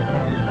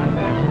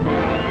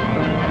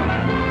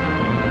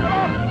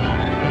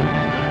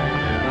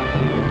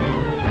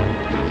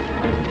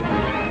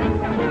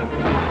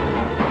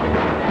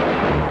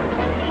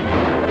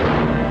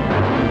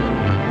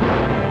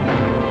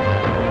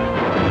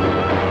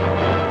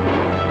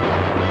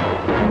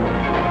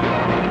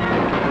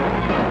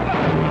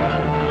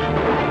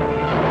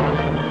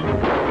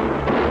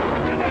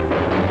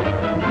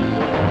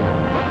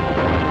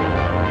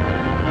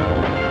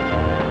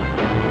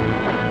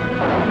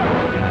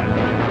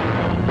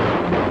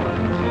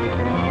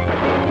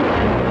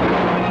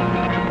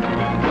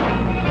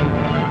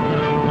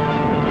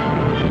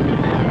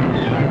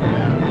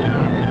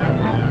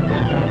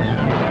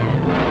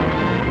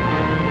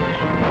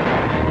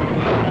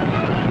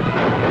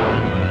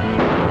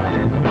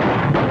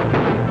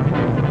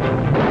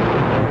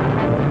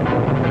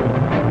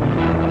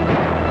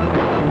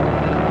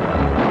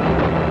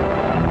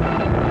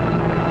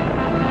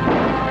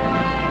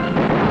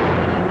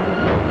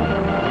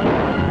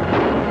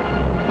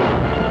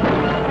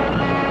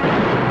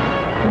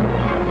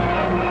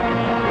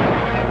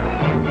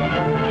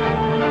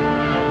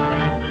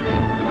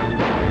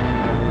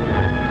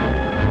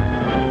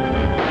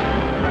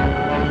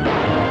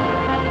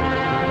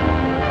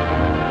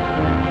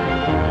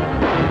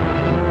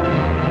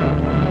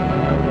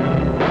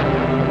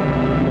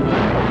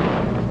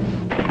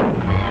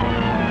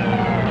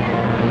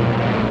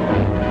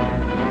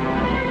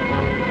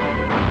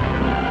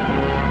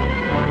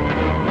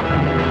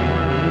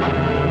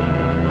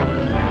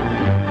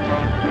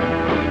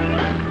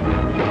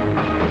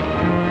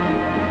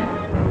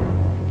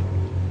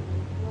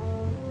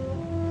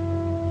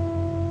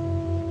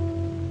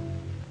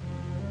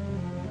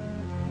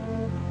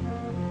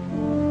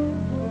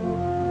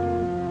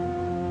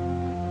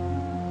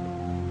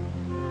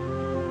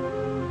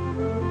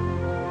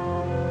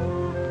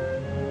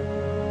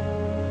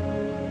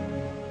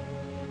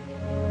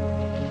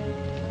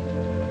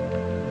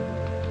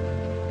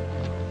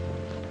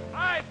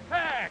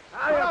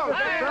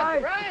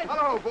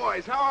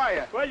 boys. How are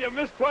you? Well, you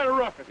missed quite a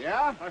ruckus.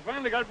 Yeah? I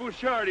finally got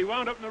Beauchard. He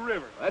wound up in the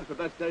river. That's the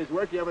best day's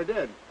work you ever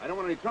did. I don't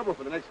want any trouble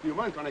for the next few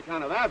months on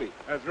account of Abby.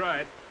 That's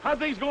right. How'd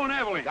things go in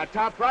Abilene? Got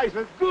top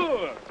prices.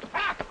 Good.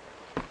 Ha!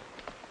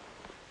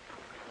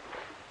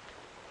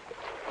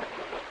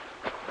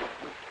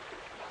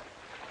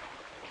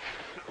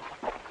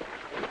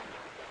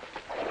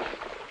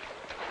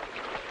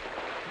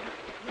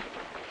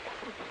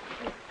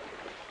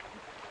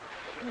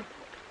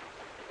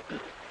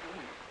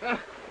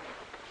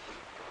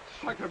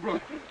 Sucker, bro.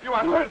 You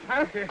are hurt,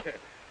 huh?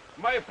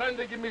 My friend,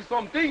 they give me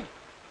something.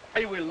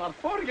 I will not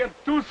forget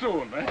too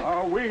soon. Eh?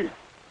 Oh, we.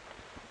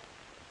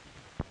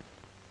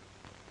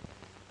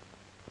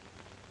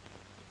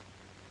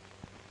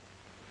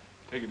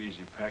 Take it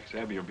easy, Pax.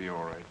 Abby will be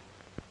all right.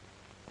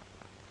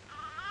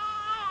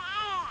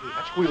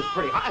 That squeal's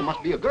pretty high.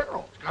 Must be a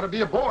girl. It's got to be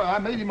a boy. I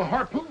made him a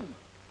harpoon.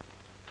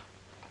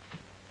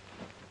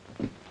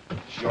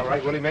 She all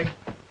right, Willie Mae?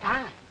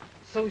 Fine.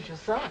 So's your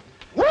son.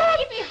 What?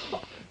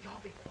 Y'all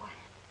be quiet.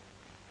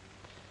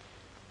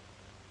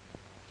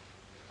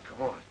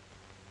 Come on.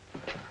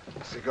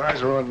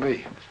 Cigars are on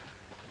me.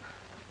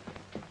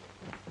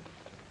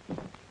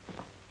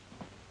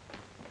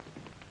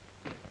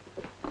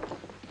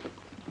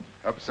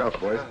 Help yourself,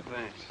 boys.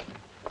 Thanks.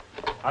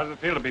 How does it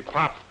feel to be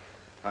Pop?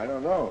 I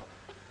don't know.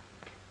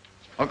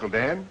 Uncle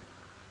Dan?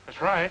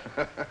 That's right.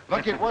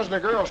 Lucky it wasn't a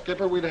girl,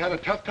 Skipper. We'd have had a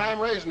tough time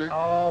raising her.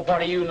 Oh, what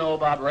do you know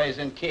about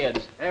raising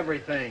kids?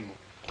 Everything.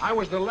 I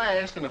was the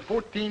last in a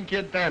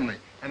 14-kid family,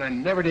 and I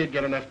never did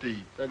get enough to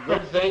eat. The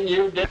good thing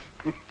you did.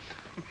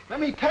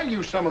 Let me tell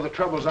you some of the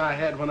troubles I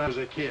had when I was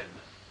a kid.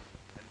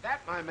 And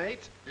that, my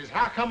mates, is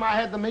how come I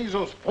had the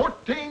measles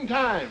 14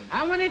 times.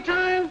 How many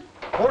times?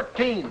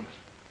 14.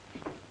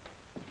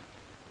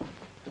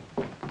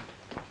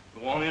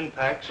 Go on in,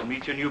 Pax, and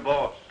meet your new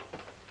boss.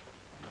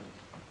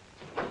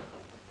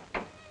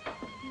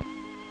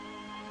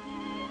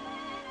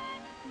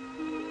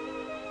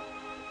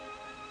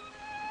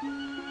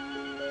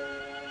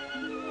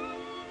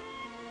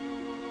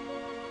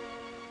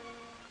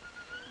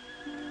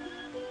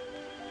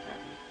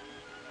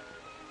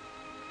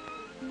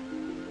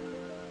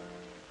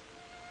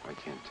 I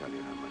can't tell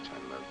you how much I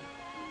love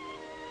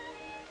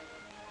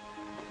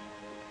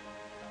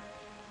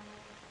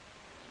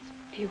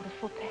you.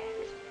 Beautiful, Pax.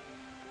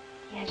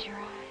 He has your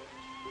eyes.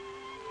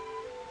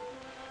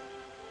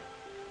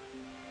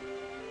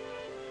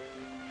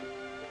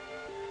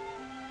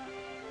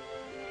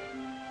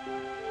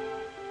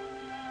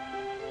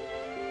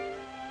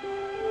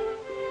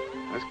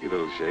 Husky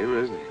little shaver,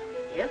 isn't he?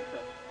 Yes, sir.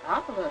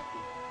 Awful lusty.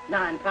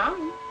 9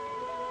 pounds.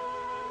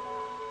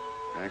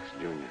 Pax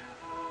Jr.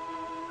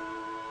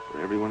 For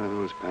every one of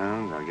those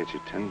pounds, I'll get you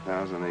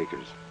 10,000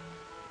 acres.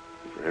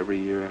 And for every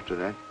year after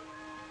that,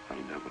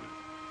 I'll double it.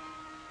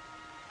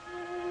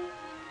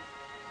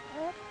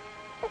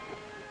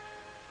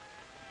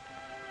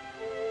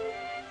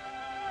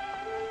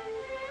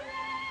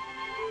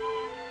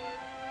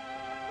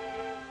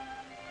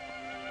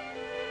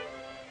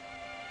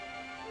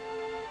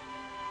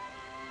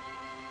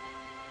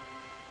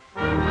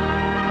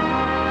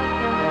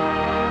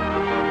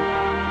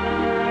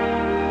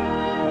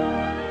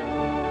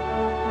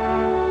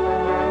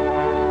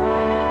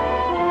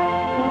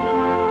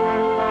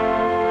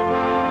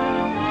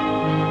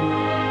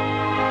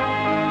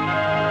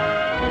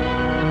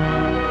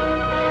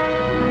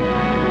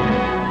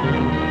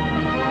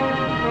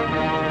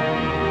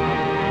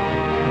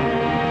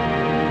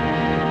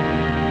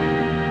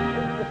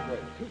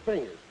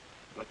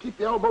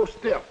 Elbow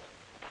stiff.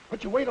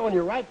 Put your weight on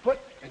your right foot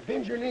and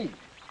bend your knee.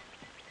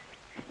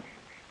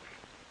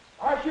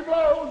 Arch your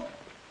blows.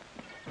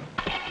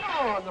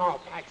 No,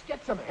 Pax.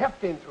 Get some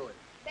heft into it.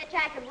 Bet you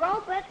I could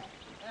rope it.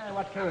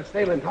 What kind of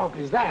sailing talk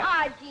is that?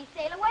 Oh, gee,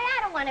 sail away. I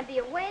don't want to be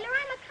a whaler.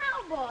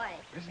 I'm a cowboy.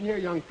 Listen here,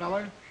 young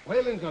feller.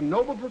 Whaling's a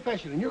noble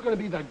profession, and you're going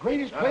to be the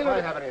greatest whaler. I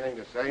have anything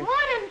to say.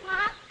 Morning,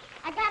 Pop.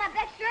 I got up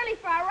extra early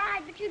for a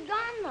ride, but you're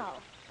gone,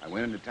 though. I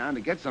went into town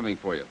to get something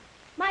for you.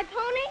 My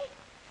pony?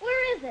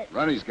 Where is it?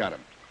 Ronnie's got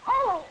him.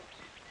 Oh,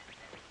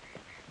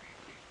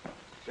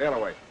 Sail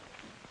away.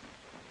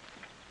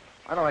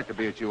 I don't like to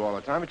be at you all the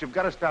time, but you've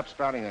got to stop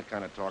spouting that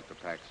kind of talk to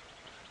Pax.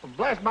 Well,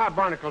 bless my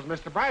barnacles,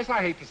 Mr. Bryce.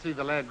 I hate to see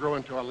the lad grow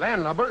into a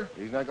landlubber.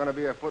 He's not going to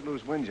be a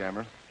footloose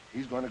windjammer.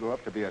 He's going to grow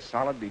up to be a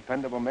solid,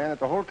 dependable man that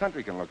the whole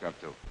country can look up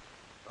to.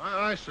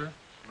 Aye, sir.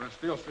 But I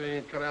still say he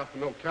ain't cut out for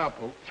no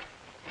cowpoke.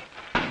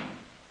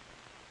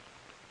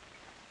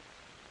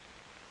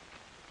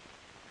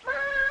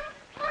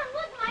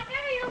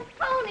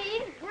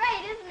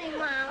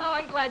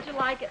 Glad you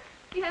like it.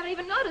 You haven't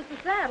even noticed the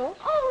saddle.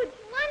 Oh, it's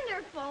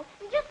wonderful.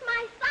 Just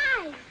my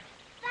size.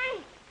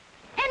 Thanks.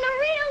 And a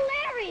real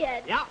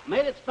lariat. Yeah,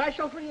 made it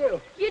special for you.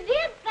 You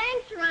did.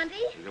 Thanks, Runty.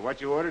 Is it what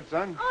you ordered,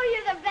 son?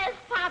 Oh, you're the best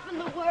pop in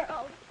the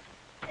world.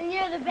 And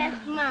you're the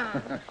best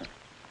mom.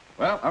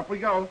 Well, up we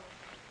go.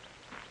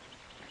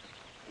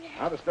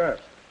 How the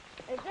stirrups?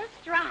 They're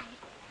just right.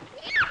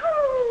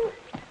 Yahoo!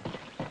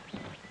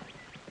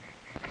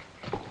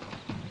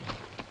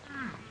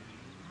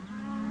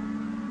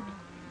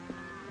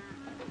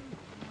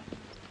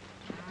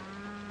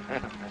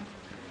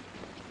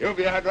 You'll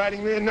be out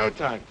riding me in no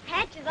time.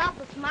 Patch is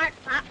awful smart,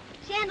 Pop.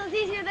 She handles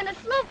easier than a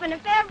sloop in a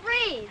fair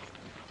breeze.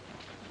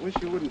 Wish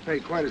you wouldn't pay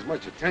quite as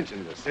much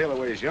attention to Sail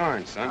Away's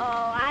yarn, son. Oh,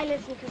 I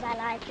listen because I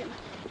like him.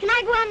 Can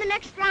I go on the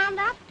next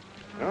roundup?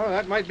 Oh,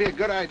 that might be a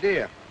good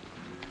idea.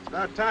 It's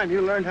about time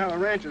you learned how a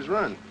ranch is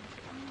run.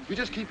 You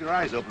just keep your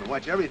eyes open and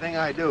watch everything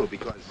I do,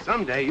 because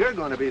someday you're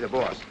going to be the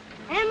boss.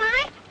 Am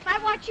I? If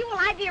I watch you, will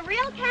I be a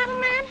real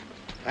cattleman?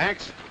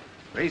 Pax,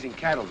 raising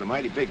cattle's a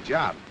mighty big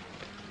job.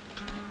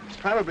 It's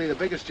probably the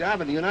biggest job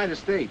in the United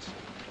States.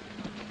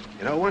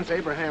 You know, once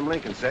Abraham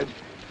Lincoln said,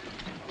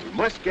 "We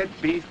must get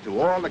beef to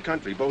all the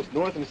country, both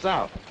north and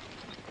south."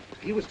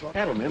 He was talking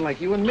cattlemen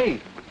like you and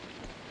me.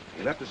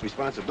 He left us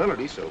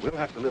responsibility, so we'll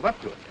have to live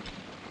up to it.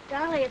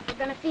 Golly, if we're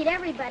going to feed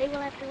everybody,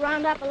 we'll have to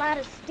round up a lot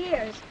of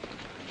steers.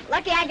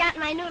 Lucky I got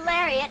my new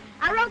lariat.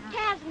 I rode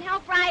calves and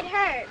helped ride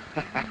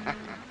herd.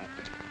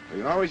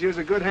 You always use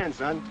a good hand,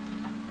 son.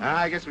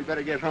 I guess we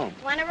better get home.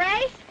 Want to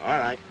race? All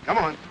right, come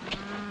on.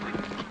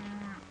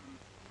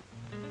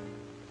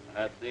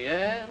 At the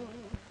end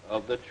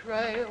of the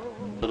trail,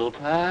 little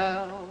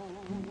pal,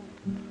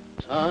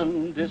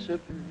 sun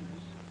disappears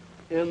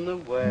in the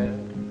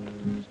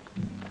west.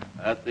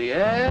 At the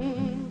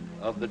end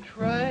of the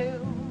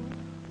trail,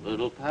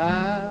 little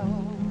pal,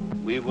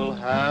 we will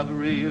have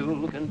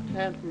real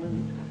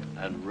contentment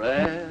and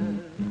rest.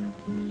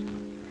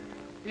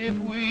 If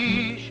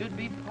we should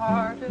be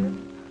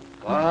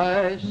parted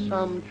by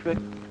some trick,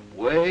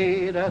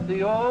 wait at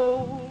the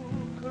old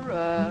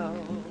corral.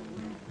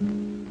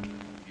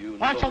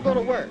 Why don't you go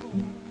to work?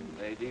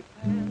 May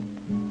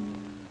depend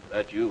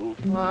that you'll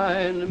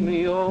find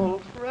me,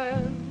 old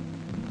friend,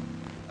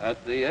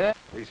 at the end.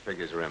 These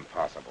figures are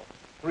impossible.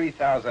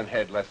 3,000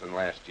 head less than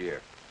last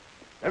year.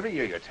 Every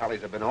year your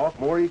tallies have been off,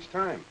 more each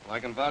time. Well, I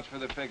can vouch for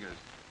the figures.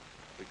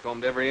 We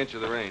combed every inch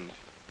of the range.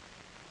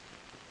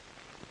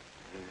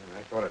 Yeah,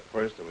 I thought at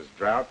first it was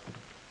drought,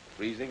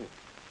 freezing,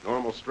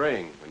 normal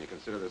straying when you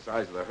consider the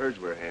size of the herds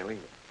we're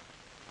handling.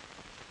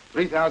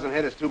 3,000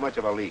 head is too much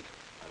of a leak.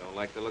 I don't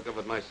like the look of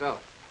it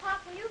myself. Pop,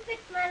 will you fix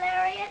my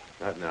lariat?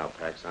 Not now,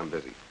 Pax. I'm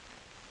busy.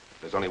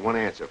 There's only one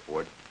answer,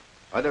 Ford.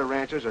 Other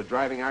ranchers are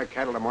driving our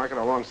cattle to market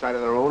alongside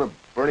of their own and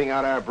burning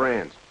out our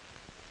brands.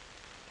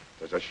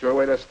 There's a sure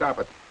way to stop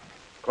it.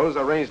 Close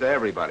the range to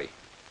everybody.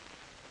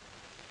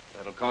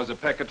 That'll cause a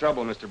peck of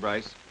trouble, Mr.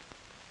 Bryce.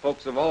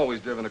 Folks have always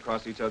driven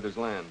across each other's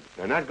land.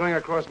 They're not going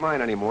across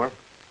mine anymore.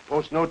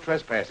 Post no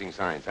trespassing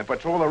signs and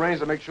patrol the range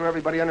to make sure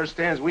everybody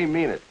understands we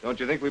mean it. Don't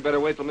you think we better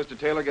wait till Mr.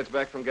 Taylor gets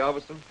back from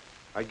Galveston?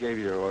 I gave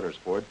you your orders,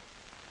 Ford.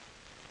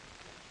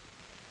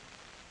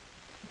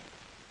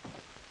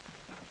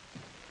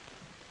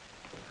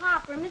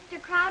 Pop, are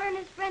Mr. Crowder and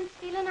his friends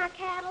stealing our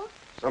cattle?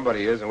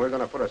 Somebody is, and we're going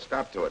to put a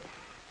stop to it.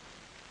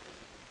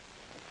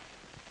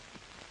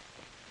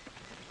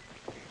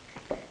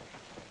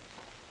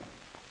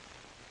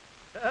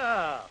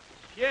 Ah,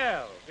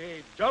 Shell,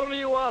 the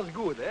journey was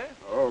good, eh?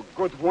 Oh,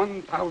 good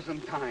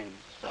 1,000 times.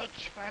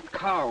 Such fat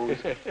cows.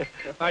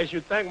 I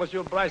should thank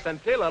Monsieur Bryce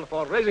and Taylor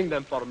for raising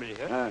them for me,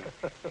 eh?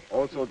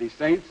 Also the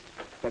saints,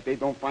 that they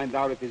don't find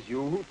out it is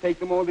you who take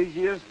them all these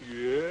years.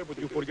 Yeah, but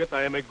you forget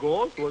I am a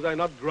ghost. Was I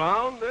not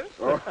drowned, eh?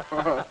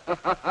 Oh.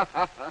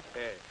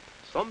 Hey,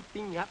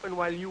 something happened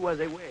while you was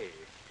away.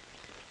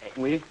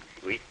 Oui?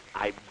 Oui.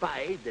 I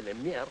buy the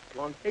Lemire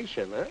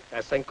plantation, eh?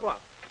 At St. Croix.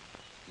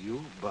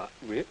 You, but...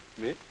 Oui.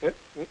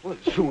 Well,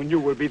 soon you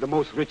will be the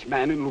most rich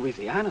man in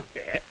Louisiana.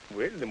 Yeah,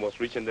 well, the most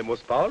rich and the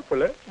most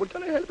powerful, eh? Well,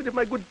 can I help it if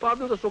my good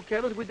partners are so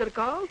careless with their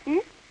cows? Hmm?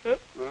 Eh?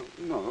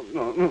 No.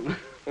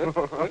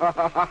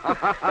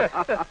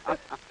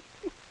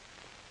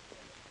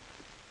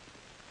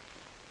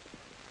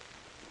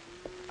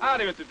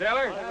 Howdy, Mr.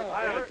 Taylor.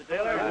 Hi, Mr.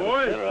 Taylor.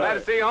 Boys, glad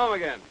to see you home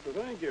again.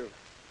 Thank you.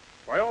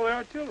 Why all the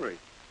artillery?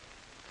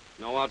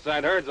 No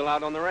outside herds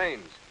allowed on the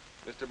range.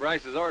 Mr.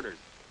 Bryce's orders.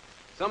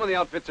 Some of the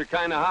outfits are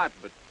kind of hot,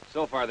 but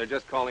so far they're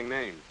just calling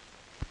names.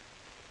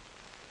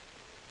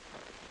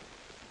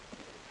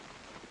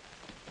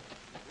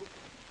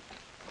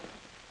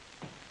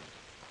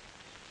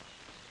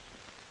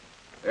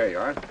 There you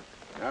are.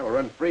 Now we'll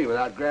run free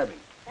without grabbing.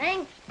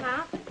 Thanks,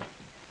 Pop.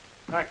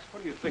 Pax,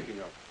 what are you thinking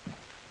of?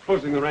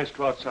 Closing the ranch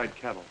to outside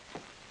cattle.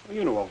 Well,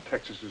 you know all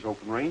Texas is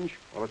open range.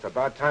 Well, it's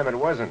about time it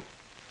wasn't.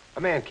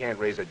 A man can't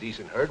raise a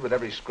decent herd with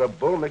every scrub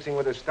bull mixing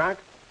with his stock.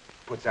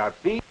 Puts out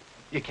feed.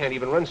 You can't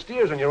even run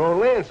steers on your own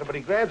land.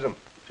 Somebody grabs them.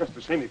 Just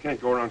the same, you can't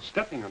go around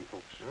stepping on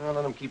folks. Well,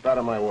 let them keep out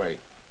of my way.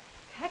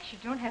 Pax, you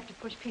don't have to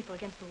push people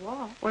against the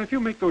wall. Well, if you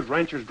make those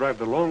ranchers drive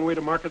the long way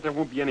to market, there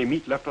won't be any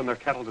meat left on their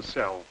cattle to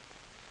sell.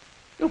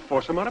 You'll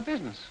force them out of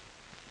business.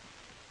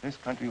 This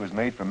country was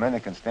made for men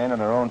that can stand on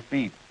their own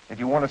feet. If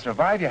you want to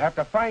survive, you have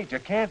to fight. You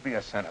can't be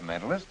a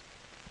sentimentalist.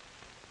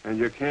 And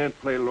you can't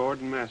play lord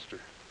and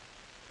master.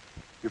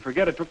 You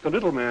forget it took the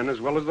little man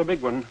as well as the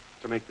big one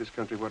to make this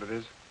country what it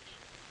is.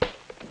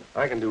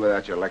 I can do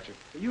without your lecture.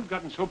 You've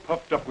gotten so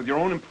puffed up with your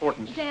own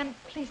importance. Dan,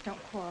 please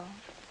don't quarrel.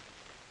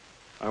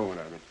 I won't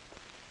have it.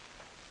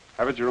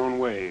 Have it your own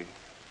way.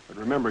 But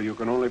remember, you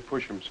can only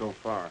push them so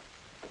far.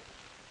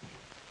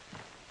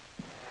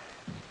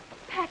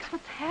 Pax,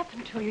 what's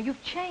happened to you?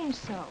 You've changed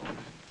so.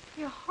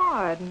 You're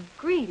hard and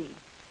greedy.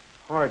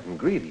 Hard and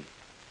greedy?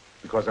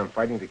 Because I'm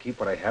fighting to keep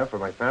what I have for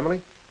my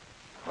family?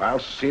 I'll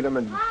see them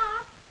and...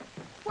 Pop,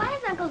 why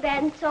is Uncle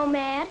Dad so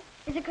mad?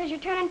 Is it because you're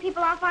turning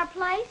people off our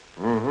place?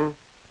 Mm-hmm.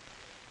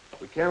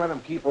 We can't let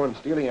them keep on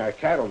stealing our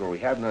cattle when we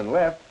have none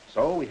left,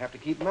 so we have to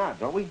keep them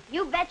out, don't we?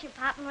 You bet your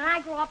Pop, and when I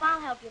grow up,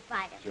 I'll help you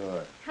fight him.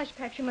 Sure. Hush,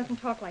 Pax, you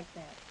mustn't talk like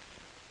that.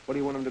 What do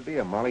you want him to be,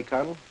 a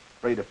mollycoddle?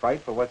 Ready to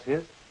fight for what's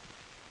his?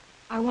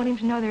 I want him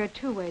to know there are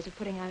two ways of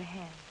putting out a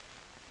hand.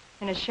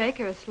 In a shake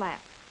or a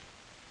slap.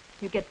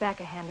 You get back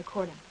a hand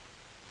accordingly.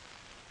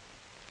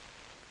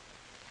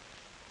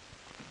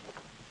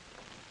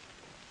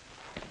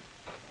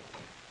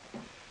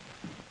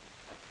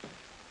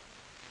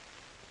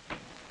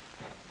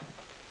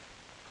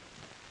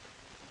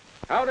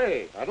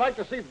 Howdy. I'd like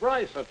to see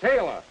Bryce, a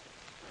tailor.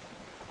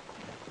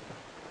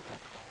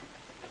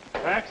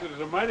 Pax, it is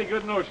a mighty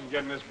good notion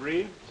getting this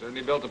breed.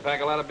 Certainly built to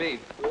pack a lot of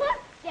beef.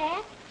 Look,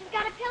 Dad, she's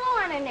got a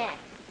pillow on her neck.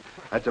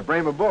 That's a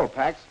brave bull,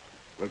 Pax.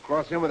 We'll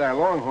cross him with our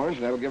longhorns,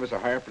 and that'll give us a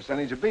higher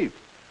percentage of beef.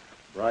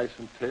 Bryce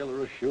and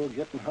Taylor are sure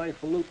getting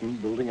highfalutin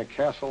building a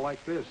castle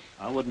like this.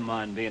 I wouldn't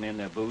mind being in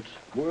their boots.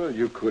 Well,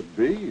 you could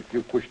be if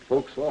you pushed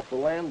folks off the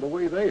land the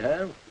way they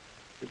have.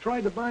 They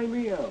tried to buy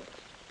me out.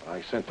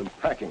 I sent them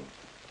packing.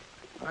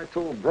 I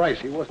told Bryce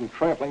he wasn't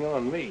trampling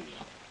on me.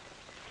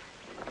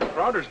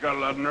 Crowder's got a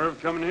lot of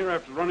nerve coming here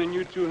after running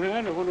you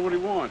two-hand. I wonder what he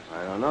wants.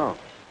 I don't know.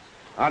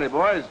 Howdy,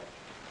 boys.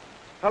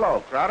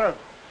 Hello, Crowder.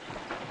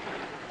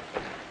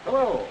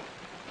 Hello.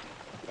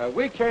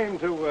 We came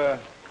to,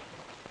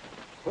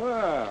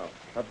 well,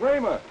 a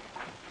Brahma.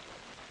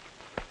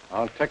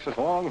 Our Texas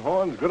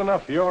Longhorns good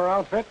enough for your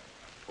outfit?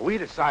 We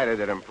decided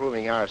that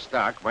improving our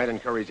stock might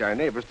encourage our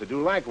neighbors to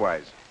do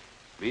likewise.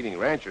 Leading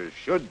ranchers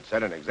should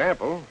set an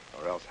example,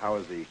 or else how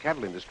is the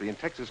cattle industry in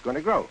Texas going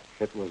to grow?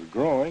 It was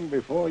growing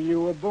before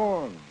you were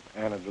born,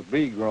 and it'll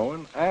be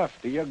growing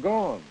after you're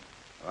gone.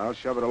 I'll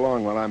shove it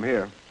along while I'm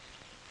here.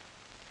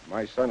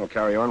 My son will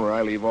carry on where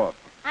I leave off.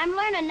 I'm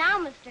learning now,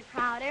 Mr.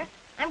 Crowder.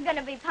 I'm going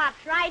to be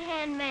Pop's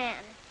right-hand man.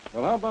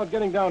 Well, how about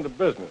getting down to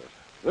business?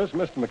 This is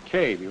Mr.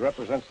 McCabe. He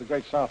represents the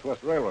Great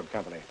Southwest Railroad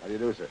Company. How do you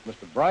do, sir?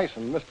 Mr. Bryce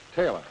and Mr.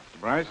 Taylor. Mr.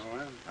 Bryce? Oh,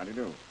 well. How do you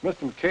do?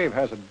 Mr. McCabe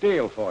has a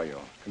deal for you.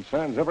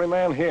 Concerns every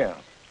man here.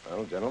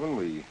 Well, gentlemen,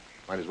 we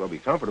might as well be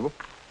comfortable.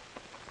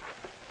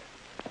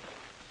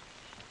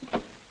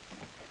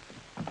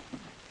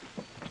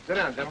 Sit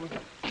down, gentlemen.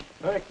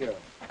 Thank you.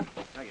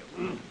 Thank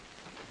you.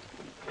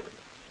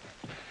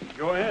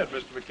 Go ahead,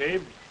 Mr.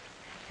 McCabe.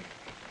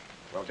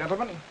 Well,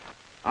 gentlemen,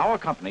 Our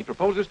company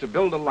proposes to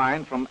build a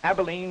line from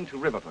Abilene to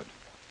Riverboat,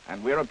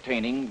 and we're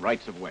obtaining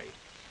rights of way.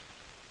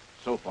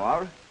 So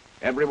far,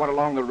 everyone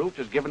along the route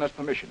has given us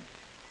permission,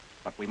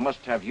 but we must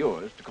have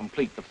yours to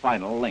complete the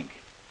final link.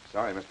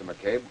 Sorry, Mr.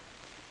 McCabe,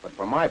 but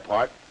for my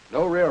part,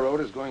 no railroad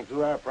is going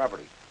through our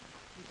property.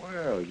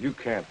 Well, you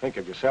can't think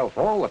of yourself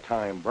all the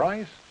time,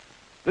 Bryce.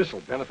 This'll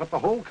benefit the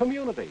whole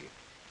community.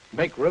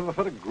 Make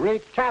Riverfoot a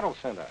great cattle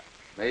center.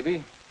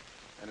 Maybe.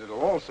 And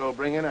it'll also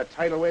bring in a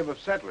tidal wave of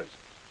settlers.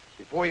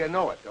 Before you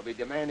know it, they'll be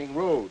demanding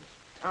roads,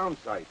 town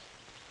sites.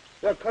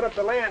 They'll cut up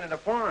the land into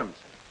farms.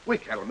 We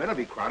cattlemen will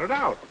be crowded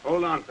out.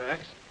 Hold on,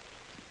 Pax.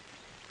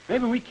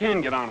 Maybe we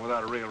can get on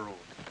without a railroad.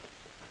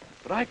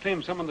 But I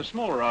claim some of the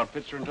smaller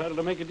outfits are entitled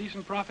to make a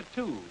decent profit,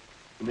 too.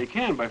 And they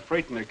can by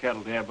freighting their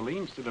cattle to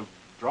Abilene instead of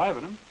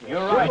driving them. You're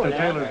right, the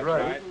Taylor's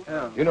right.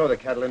 Yeah. You know the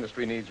cattle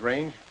industry needs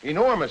range,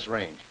 enormous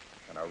range,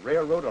 and a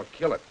railroad will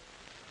kill it.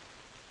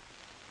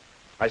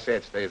 I say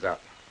it stays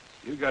out.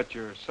 You got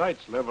your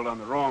sights leveled on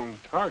the wrong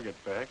target,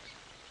 Pax.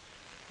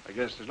 I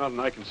guess there's nothing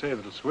I can say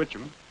that'll switch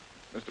them.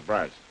 Mr.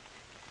 Bryce,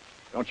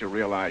 don't you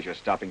realize you're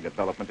stopping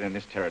development in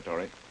this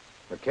territory?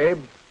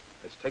 McCabe,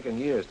 it's taken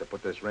years to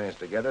put this ranch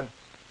together.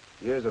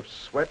 Years of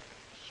sweat,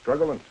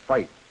 struggle, and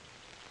fight.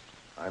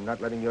 I'm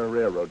not letting your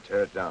railroad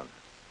tear it down.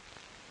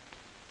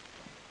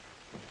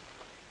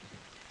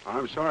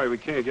 I'm sorry we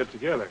can't get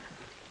together.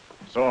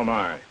 So am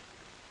I.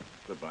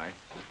 Goodbye.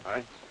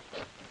 Bye.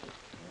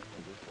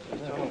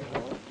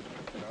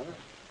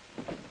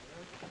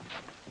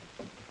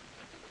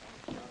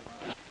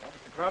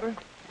 Crowder,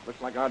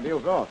 looks like our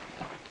deal's off.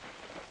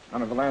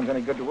 None of the land's any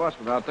good to us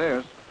without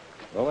theirs.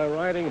 Well, they're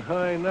riding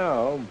high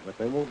now, but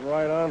they won't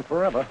ride on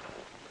forever.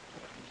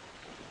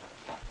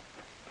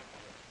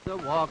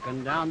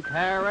 Walking down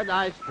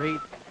Paradise Street.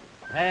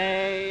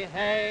 Hey,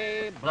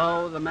 hey,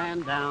 blow the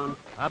man down.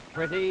 A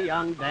pretty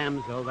young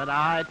damsel that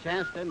I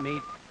chanced to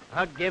meet.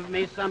 Give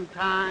me some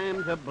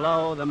time to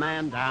blow the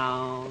man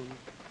down.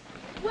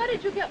 Where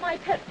did you get my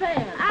pet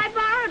fan? I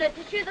borrowed it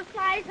to shoo the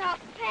flies off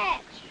the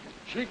patch.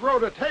 She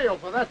growed a tail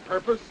for that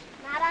purpose.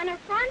 Not on her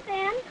front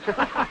end.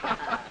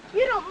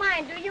 You don't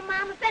mind, do you,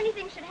 Mom? If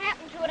anything should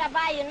happen to it, I'll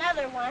buy you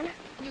another one.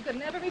 You could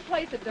never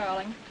replace it,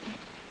 darling.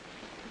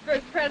 The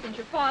first present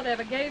your father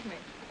ever gave me.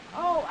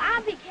 Oh,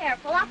 I'll be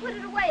careful. I'll put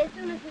it away as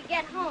soon as we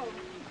get home.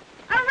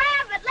 A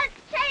rabbit! Let's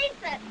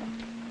chase it!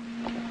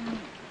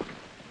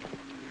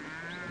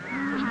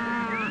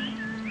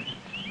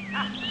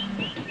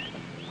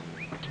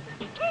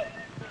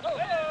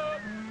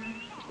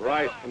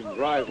 Bryce can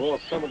drive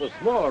off some of the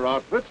smaller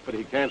outfits, but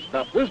he can't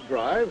stop this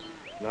drive.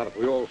 Not if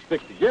we all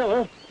stick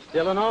together.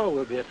 Still and all,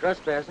 we'll be a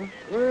trespassing.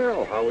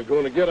 Well, how are we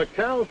going to get our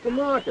cows to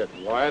market?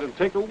 Why, it'll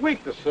take a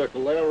week to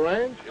circle their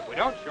ranch. If we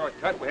don't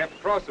shortcut, we have to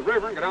cross the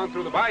river and go down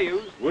through the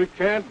bayous. We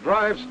can't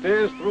drive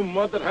steers through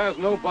mud that has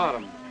no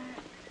bottom.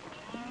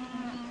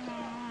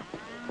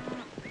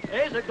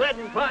 There's a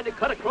Gladys tried to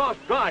cut across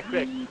Dry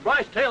Creek.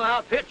 Bryce Taylor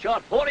outfit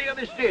shot 40 of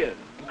his steers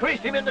and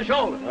creased him in the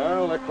shoulder.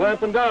 Well, they're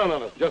clamping down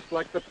on us, just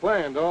like they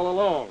planned all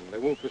along. They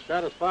won't be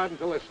satisfied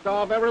until they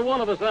starve every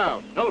one of us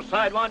out. No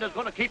sidewinder's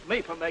going to keep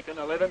me from making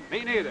a living.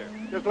 Me neither.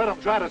 Just let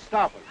them try to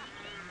stop us.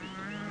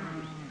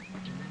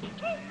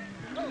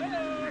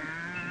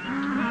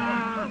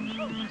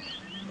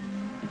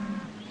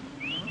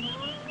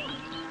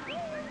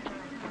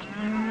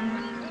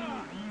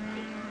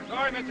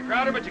 Sorry, Mr.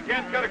 Crowder, but you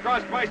can't cut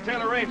across Bryce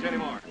Taylor Range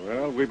anymore.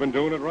 Well, we've been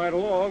doing it right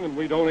along, and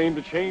we don't aim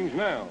to change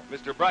now.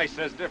 Mr. Bryce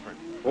says different.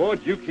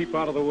 Ford, you keep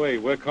out of the way.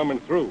 We're coming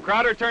through.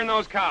 Crowder, turn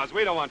those cows.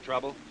 We don't want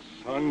trouble.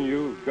 Son,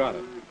 you've got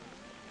it.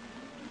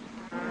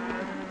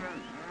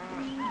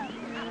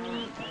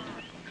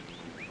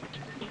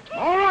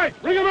 All right,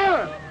 bring him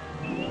in!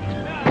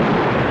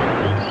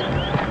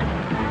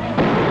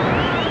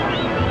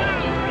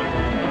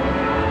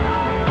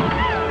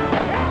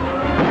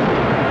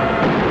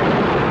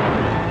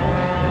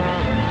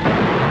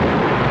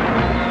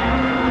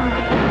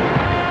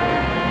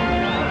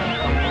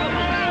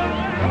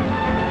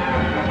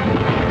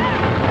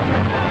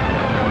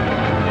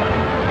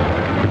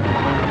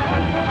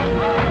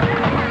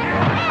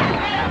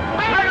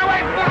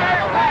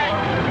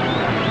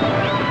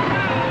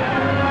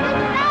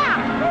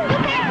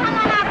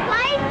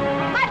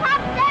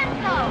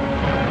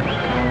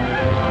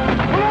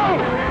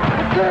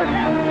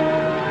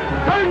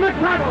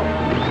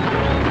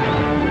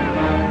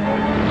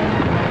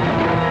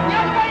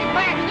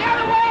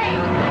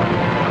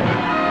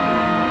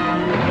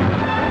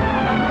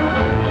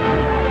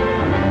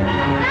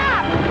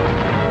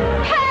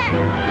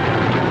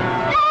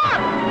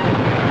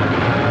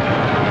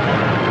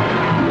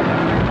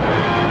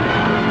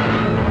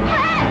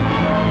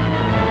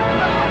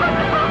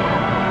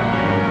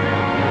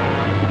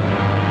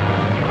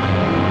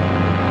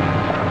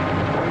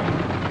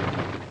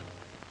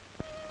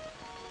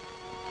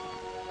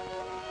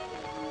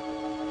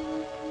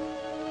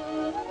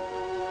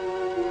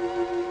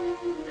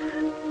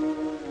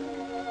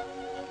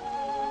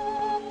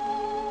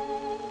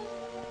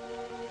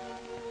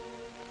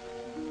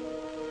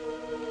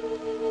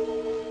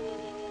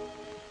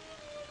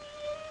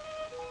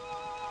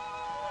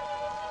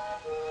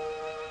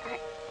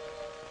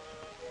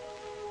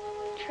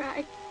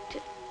 Tried to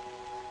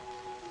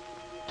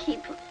keep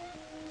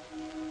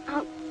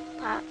out,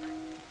 Pop,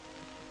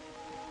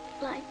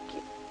 like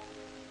you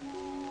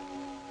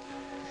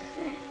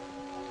said.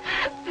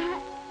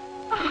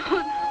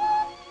 Oh,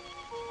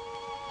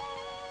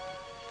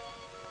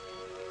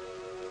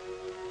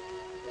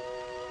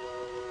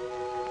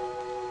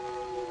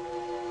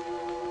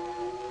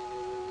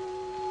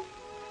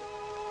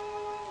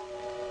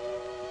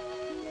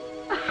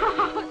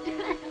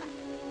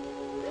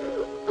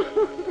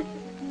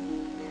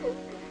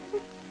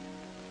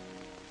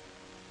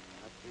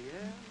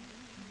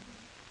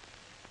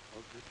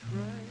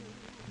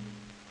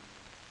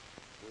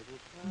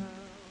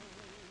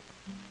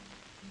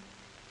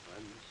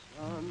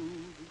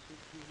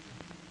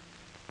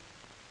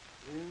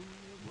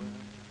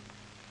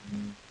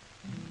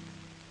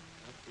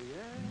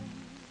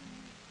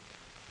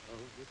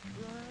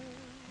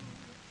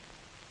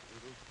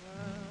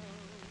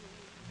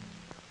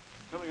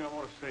 Something I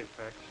want to say,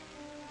 Pax.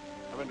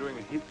 I've been doing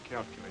a heap of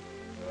calculating.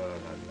 Oh,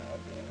 not now,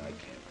 man. I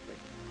can't think.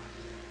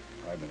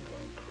 I've been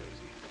going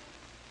crazy.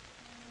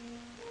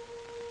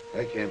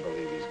 I can't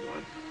believe he's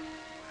gone.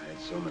 I had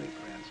so many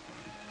plans for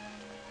him.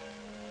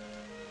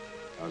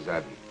 How's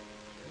Abby? He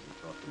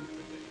hasn't talked to me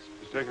for days.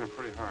 He's taking it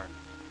pretty hard.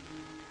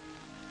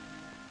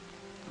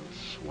 Those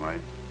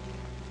swine.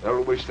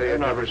 They'll wish they They're had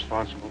not never...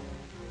 responsible.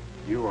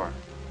 You are.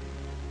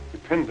 You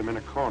pinned them in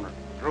a corner,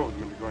 drove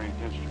them into going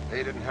against you.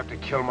 They didn't have to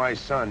kill my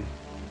son.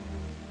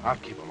 I'll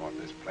keep him off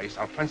this place.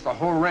 I'll fence the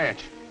whole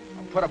ranch.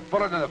 I'll put a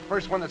bullet in the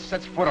first one that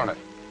sets foot on it.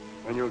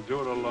 And you'll do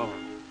it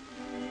alone.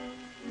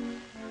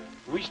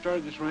 When we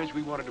started this ranch,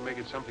 we wanted to make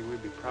it something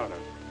we'd be proud of.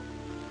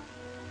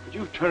 But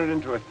you've turned it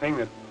into a thing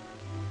that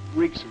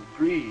reeks of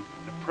greed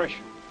and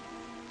depression.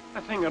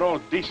 A thing that all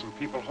decent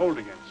people hold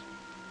against.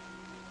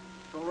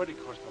 It's already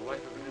cost the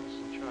life of an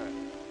innocent child.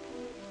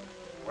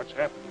 What's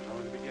happened is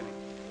only the beginning.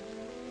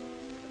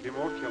 There'll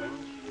be more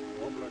killings,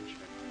 more bloodshed.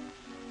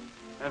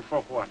 And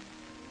for what?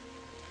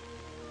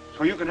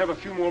 So you can have a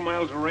few more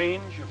miles of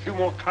range, a few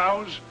more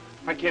cows?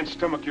 I can't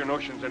stomach your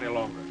notions any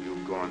longer.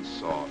 You've gone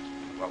soft.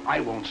 Well, I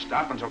won't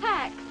stop until...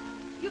 Pax,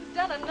 you've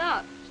done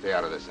enough. Stay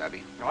out of this,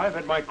 Abby. Now, I've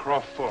had my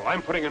craw full.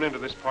 I'm putting an end to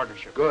this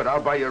partnership. Good,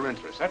 I'll buy your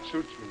interest. That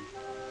suits me.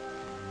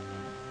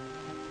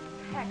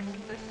 Pax,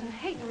 listen,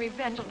 hate and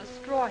revenge will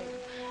destroy you.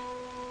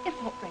 It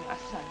won't bring our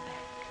son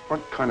back.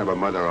 What kind of a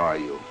mother are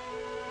you?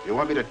 You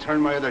want me to turn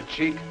my other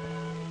cheek?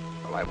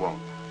 Well, I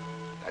won't.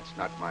 That's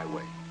not my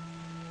way.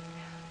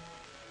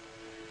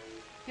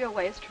 Your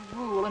way is to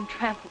rule and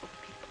trample over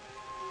people.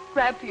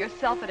 Grab for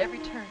yourself at every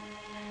turn.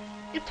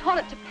 You taught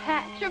it to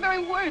Pax. Your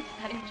very words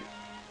that injured.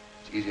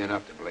 It's easy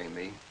enough to blame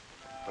me.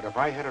 But if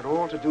I had it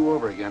all to do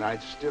over again,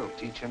 I'd still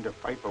teach him to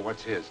fight for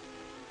what's his.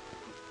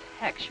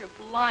 Pax, you're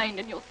blind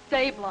and you'll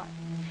stay blind.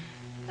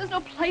 There's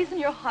no place in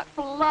your heart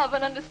for love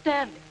and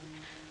understanding.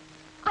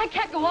 I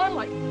can't go on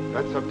like this.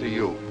 That's up to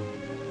you.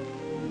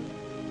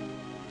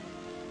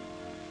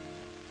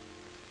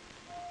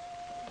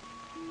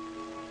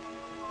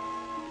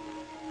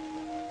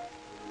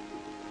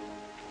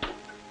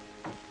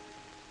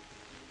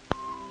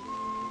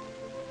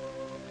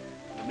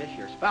 You miss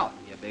your spout,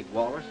 you big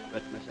walrus,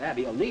 but Miss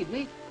Abby'll need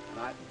me, and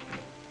I...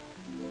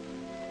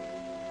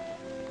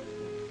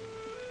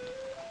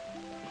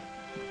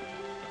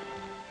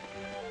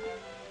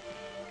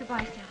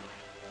 Goodbye, Sally.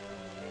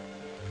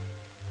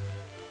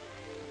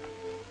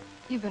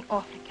 You've been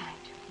awfully kind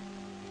to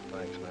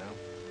me. Thanks, ma'am.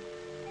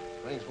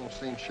 Things won't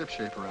seem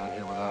shipshape around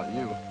here without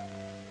you.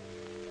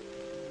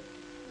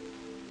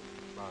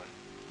 Bye.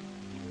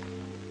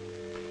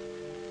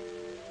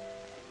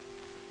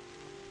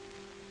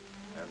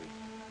 Abby.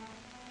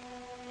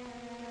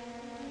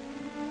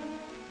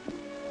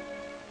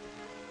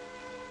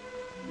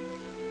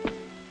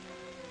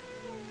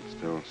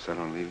 Still set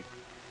on leaving?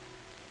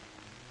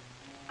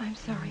 I'm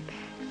sorry,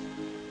 Pax.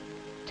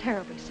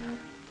 Terribly sorry.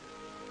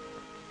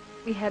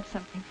 We had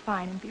something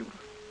fine and beautiful.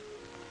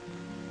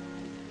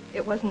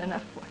 It wasn't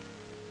enough for us.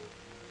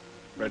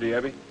 Ready,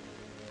 Abby?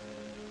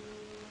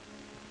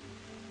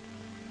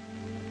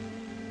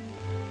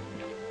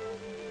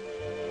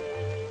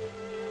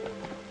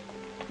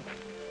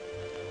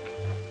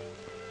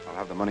 I'll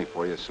have the money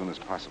for you as soon as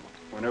possible.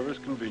 Whenever it's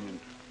convenient.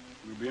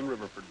 We'll be in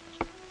Riverford.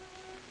 Bye,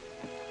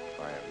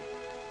 Abby.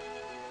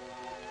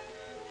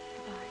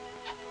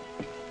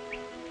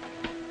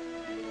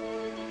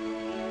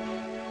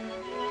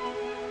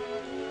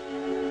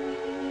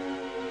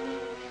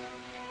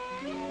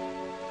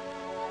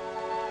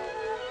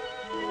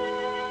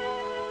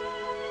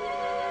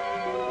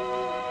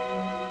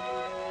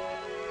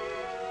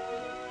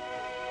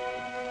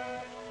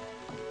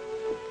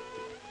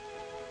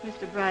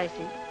 Mr. Bryce,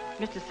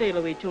 Mr.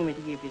 Sailorway told me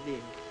to give you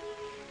this.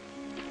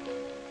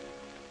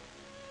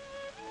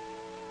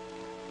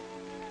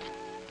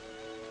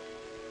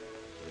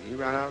 He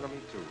ran out on me,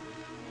 too.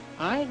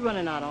 I ain't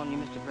running out on you,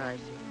 Mr. Bryce.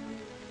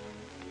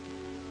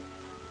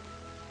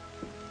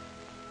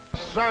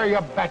 Sir,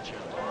 you betcha.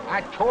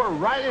 I tore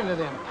right into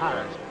them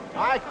pirates.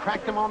 I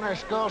cracked them on their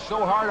skulls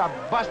so hard I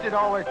busted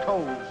all their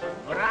toes.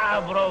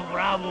 Bravo,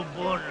 bravo,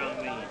 both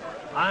of me.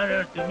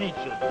 Honor to meet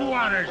you. 2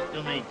 honors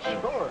to meet you.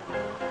 Sure.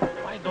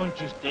 Why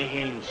don't you stay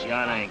here in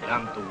Louisiana and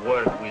come to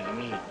work with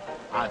me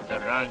at the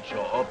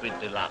rancho up at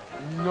the lock?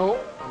 No,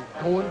 I'm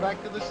going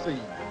back to the sea.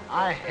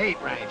 I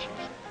hate ranches.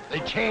 They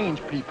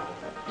change people.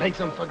 Makes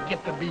them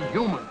forget to be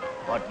human.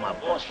 But my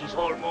boss, he's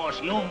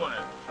almost human.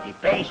 He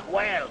pays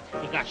well.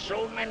 He got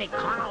so many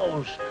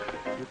cows,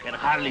 you can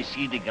hardly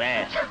see the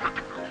grass.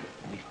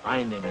 We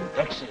find them in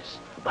Texas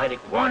by the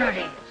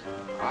quantities.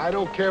 I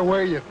don't care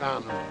where you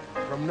found them.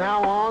 From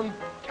now on,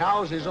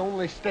 cows is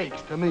only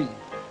steaks to me.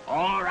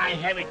 All right,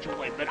 have it your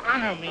way, but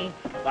honor me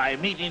by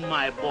meeting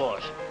my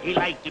boss. He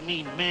like to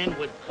meet men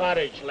with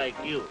courage like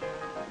you.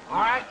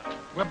 All right,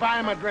 we'll buy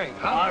him a drink,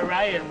 huh? All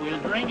right, and we'll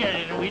drink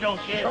it, and we don't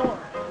care. Sure.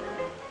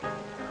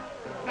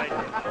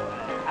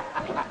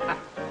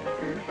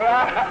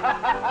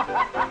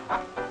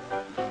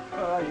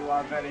 Oh, you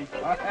are Betty.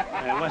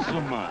 Hey, what's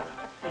the matter?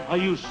 Are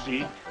you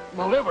sick?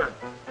 My liver.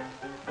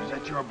 Is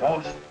that your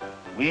boss?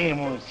 Oui,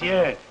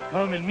 monsieur.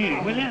 Come and meet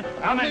him, will you?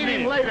 Come and meet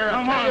him. Later.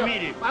 Come on,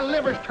 meet him. My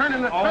liver's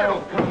turning the Oh,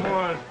 turtle. come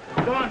on.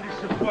 Don't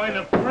disappoint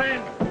a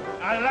friend.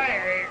 I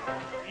like it.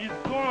 He's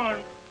gone.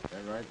 Is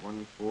that right?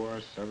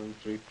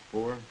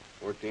 14734?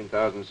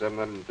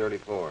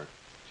 14,734.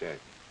 Check.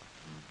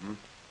 Mm-hmm.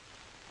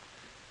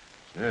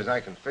 As near as I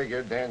can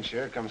figure, Dan's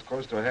share comes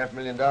close to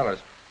 $500,000.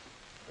 If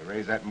we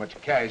raise that much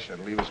cash,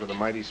 that'll leave us with a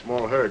mighty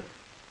small herd.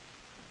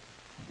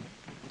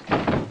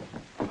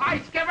 Hi,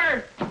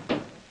 Skipper!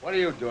 What are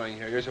you doing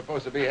here? You're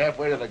supposed to be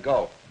halfway to the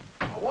Gulf.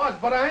 I was,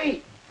 but I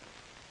ain't.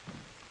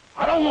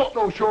 I don't want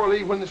no shore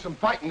leave when there's some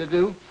fighting to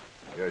do.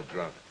 You're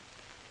drunk.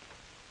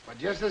 But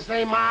just the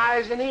same, my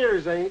eyes and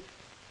ears ain't.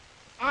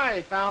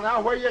 I found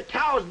out where your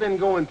cow's been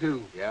going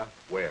to. Yeah?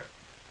 Where?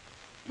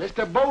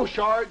 Mr.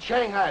 Beauchard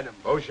shanghaied him.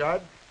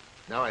 Beauchard?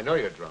 Now I know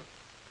you're drunk.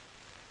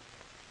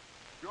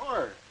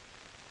 Sure.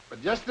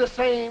 But just the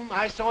same,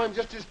 I saw him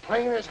just as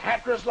plain as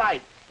Hatteras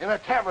light in a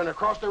tavern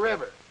across the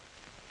river.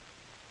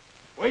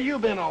 Where you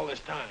been all this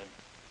time?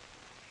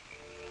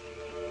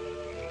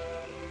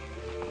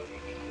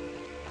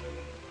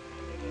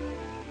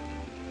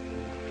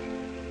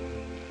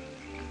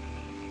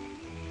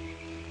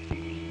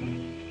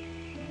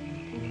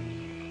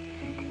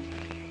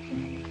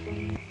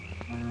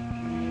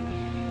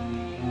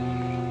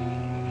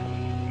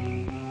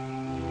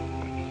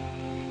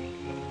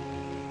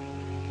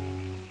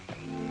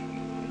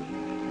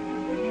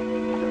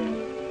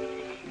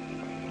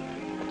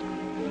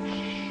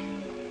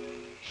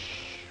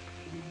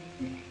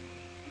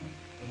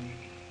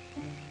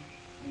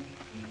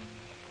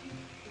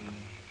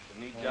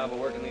 job of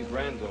working these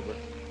brands over.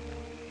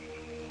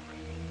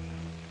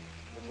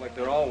 Looks like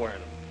they're all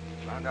wearing them.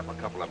 Round up a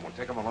couple of them. We'll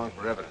take them along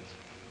for evidence.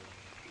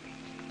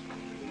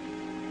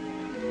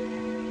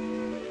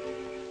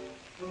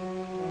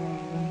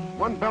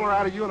 One beller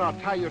out of you and I'll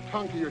tie your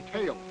tongue to your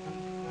tail.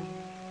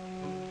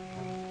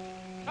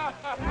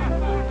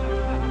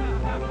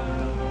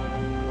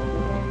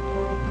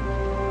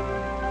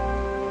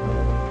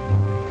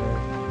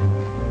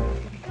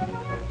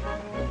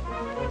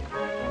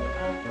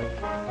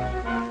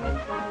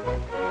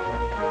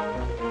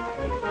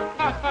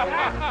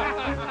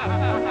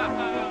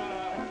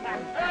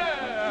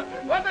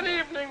 What an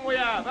evening we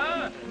have,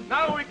 huh?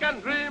 Now we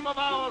can dream of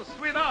our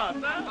sweetheart,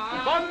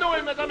 huh? Bonne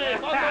nuit, mes amis,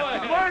 bonne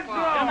nuit.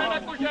 Viens à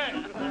coucher.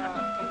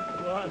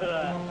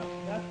 Voilà.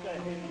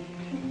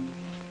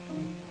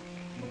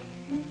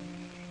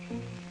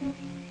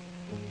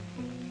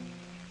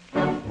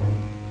 Well,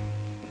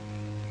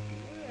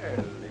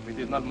 if it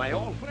is not my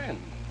old friend,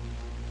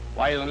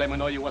 why don't let me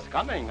know you was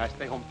coming? I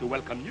stay home to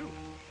welcome you.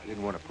 I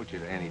didn't want to put you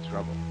to any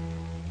trouble.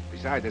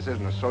 Besides, this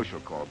isn't a social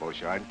call,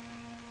 Beauchard.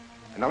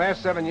 In the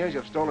last 7 years,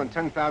 you've stolen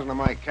 10,000 of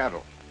my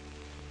cattle.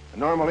 The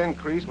normal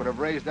increase would have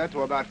raised that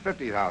to about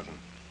 50,000.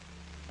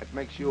 That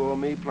makes you owe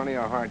me plenty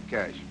of hard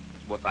cash.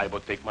 But I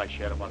would take my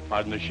share of our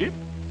partnership.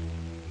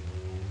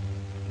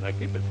 And I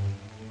keep it.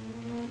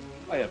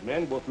 I have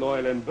men both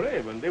loyal and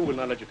brave, and they will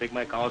not let you take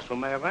my cows from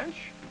my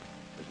ranch.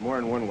 There's more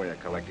than one way of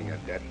collecting a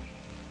debt.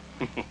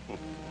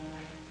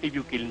 If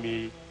you kill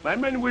me, my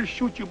men will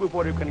shoot you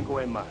before you can go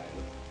a mile.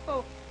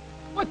 Oh,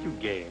 what you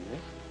gain,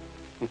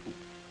 eh?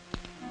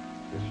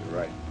 Guess you're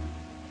right.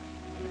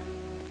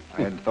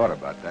 I hadn't thought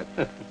about that.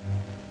 But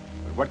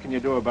what can you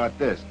do about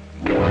this?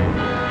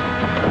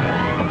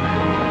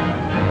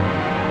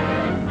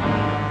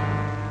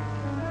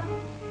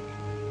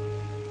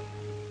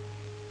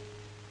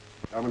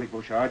 Dominique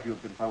Beauchard, you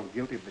have been found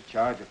guilty of the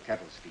charge of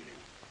cattle stealing.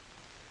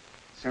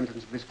 The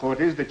sentence of this court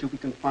is that you be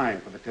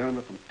confined for the term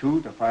of from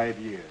 2 to 5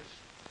 years.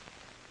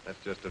 That's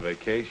just a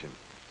vacation.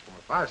 Well,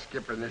 if I was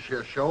skipper in this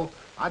here show,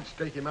 I'd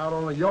stake him out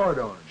on a yard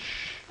arm.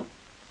 Shh.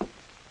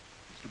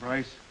 Mr.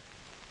 Bryce,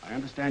 I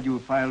understand you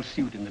have filed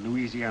suit in the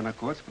Louisiana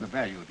courts for the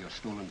value of your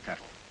stolen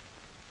cattle.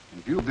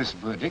 In view of this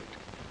verdict,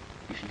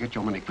 you should get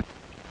your money quick.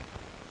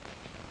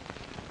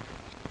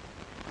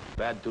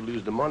 Bad to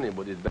lose the money,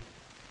 but it's bad.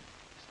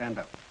 Stand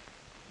up.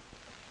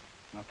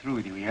 Not through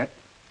with you yet.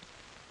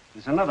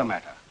 There's another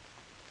matter.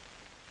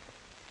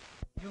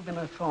 You've been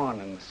a thorn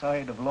in the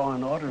side of law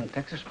and order in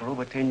Texas for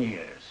over 10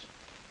 years.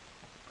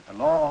 But the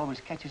law always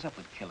catches up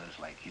with killers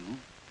like you.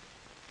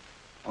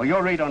 For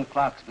your raid on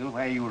Clarksville,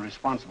 where you were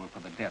responsible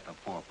for the death of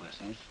 4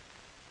 persons,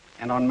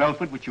 and on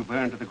Melford, which you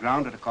burned to the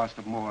ground at a cost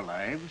of more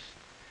lives,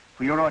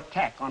 for your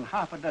attack on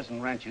half a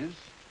dozen ranches,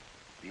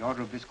 the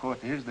order of this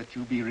court is that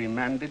you be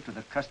remanded to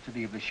the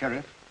custody of the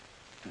sheriff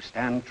to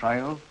stand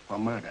trial for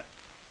murder.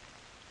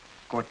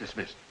 Court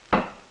dismissed.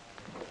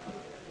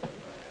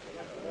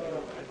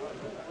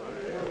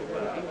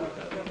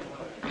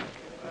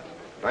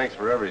 Thanks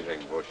for everything,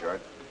 Beauchard.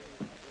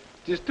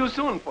 It is too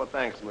soon for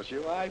thanks,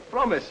 monsieur. I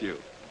promise you.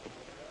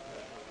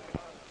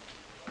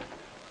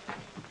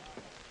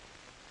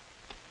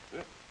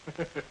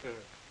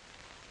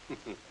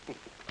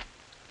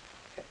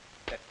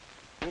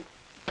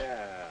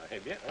 Eh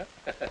bien, hein?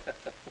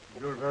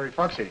 You're very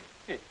foxy.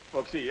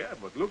 Foxy, yeah,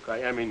 but look, I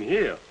am in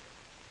here.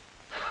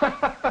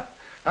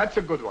 That's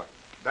a good one.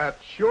 That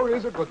sure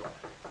is a good one.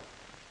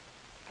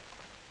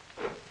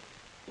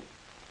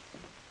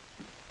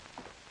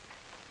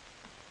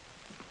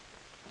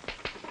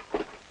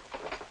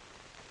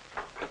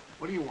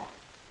 What do you want?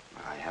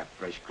 I have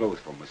fresh clothes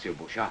from Monsieur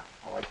Beauchard.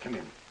 All right, come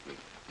in.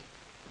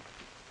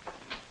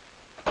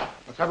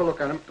 Let's have a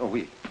look at them. Oh,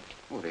 oui.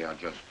 Oh, they are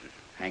just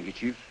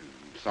handkerchiefs,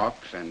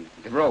 socks, and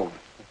the robe.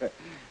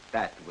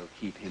 That will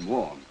keep him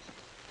warm.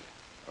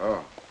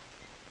 Oh,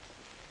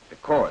 the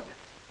cord.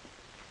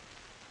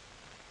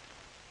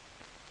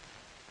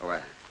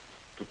 Oh,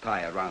 to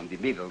tie around the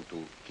middle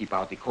to keep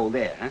out the cold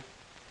air,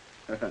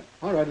 huh?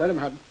 All right, let him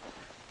have them.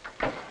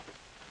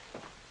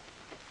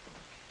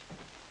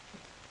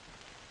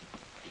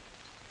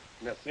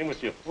 Merci,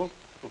 monsieur.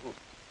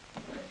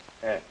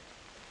 Eh.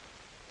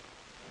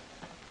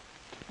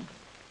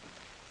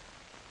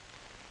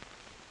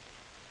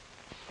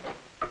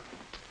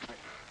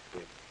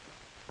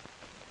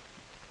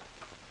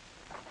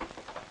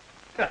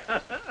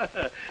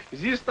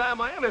 This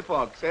time I am a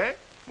fox, eh?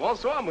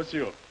 Bonsoir,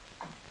 monsieur.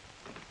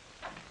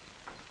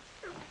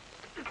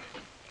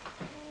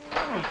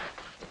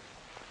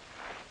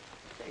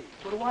 Hey,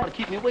 for a while,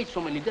 keep me away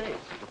so many days.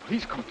 The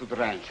police come to the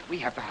ranch. We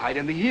have to hide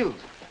in the hills.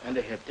 And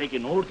they have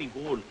taken all the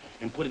gold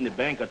and put in the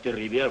bank at the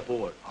Riviere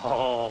Ford.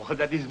 Oh,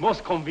 that is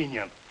most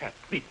convenient.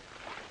 Please.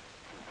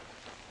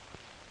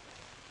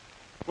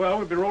 Well,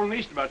 we'll be rolling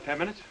east about 10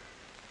 minutes.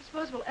 I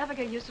suppose we'll ever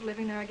get used to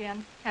living there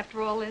again,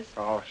 after all this.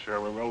 Oh,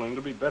 sure we will, and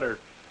it'll be better.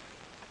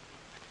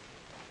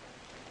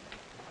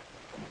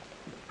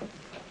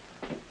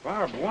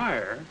 Barbed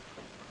wire?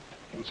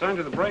 Consigned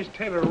to the Bryce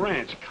Taylor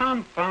Ranch.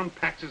 Confound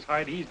Pax's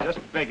hide, he's just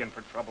begging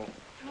for trouble.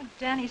 Oh,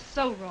 Danny's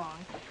so wrong.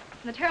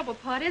 And the terrible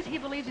part is he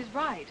believes he's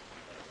right.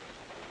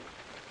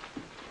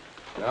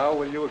 Now,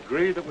 will you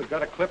agree that we've got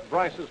to clip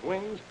Bryce's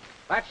wings?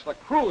 That's the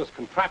cruelest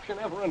contraption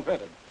ever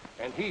invented.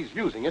 And he's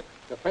using it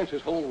to fence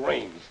his whole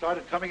range.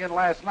 Started coming in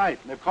last night,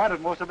 and they've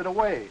carted most of it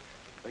away.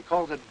 They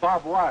calls it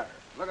barbed wire.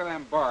 Look at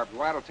them barbed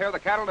wire. It'll tear the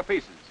cattle to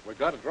pieces. We've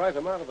got to drive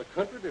him out of the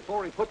country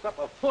before he puts up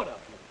a foot on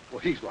it. Well,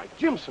 he's like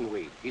Jimson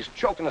weed. He's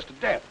choking us to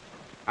death.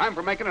 I'm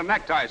for making a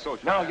necktie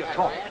social. Now you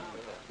talk.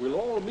 We'll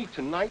all meet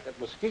tonight at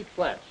Mesquite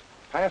Flats.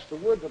 Pass the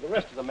word to the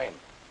rest of the men.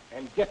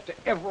 And get to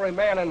every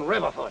man in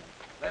Riverfoot.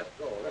 Let's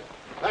go.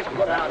 Let's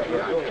get out of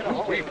here.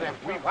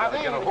 We've got to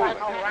get a hold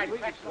of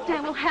it.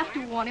 Dan, we'll have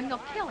to warn him.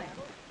 They'll kill him.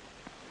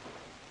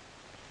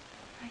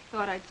 I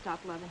thought I'd stop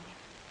loving him.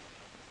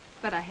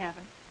 But I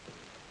haven't.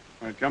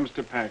 When it comes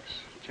to Pax,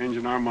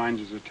 changing our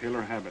minds is a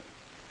Taylor habit.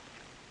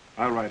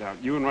 I'll ride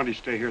out. You and Ruddy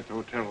stay here at the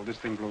hotel till this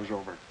thing blows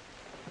over.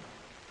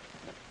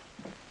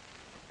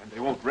 And they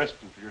won't rest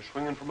until you're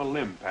swinging from a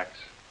limb, Pax.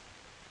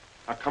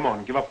 Now, come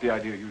on, give up the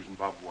idea of using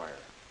barbed wire.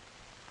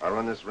 I'll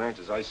run this ranch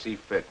as I see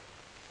fit.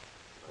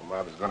 No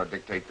mob is going to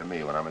dictate to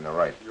me when I'm in the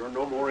right. You're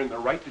no more in the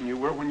right than you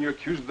were when you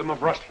accused them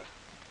of rustling.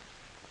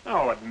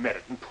 Now admit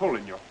it and pull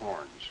in your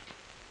horns.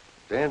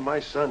 Dan, my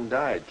son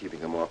died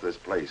keeping them off this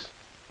place.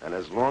 And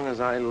as long as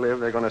I live,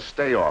 they're going to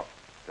stay off.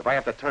 If I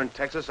have to turn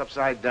Texas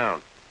upside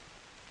down.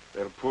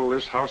 They'll pull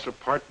this house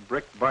apart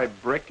brick by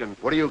brick and...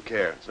 What do you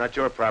care? It's not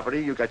your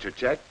property. You got your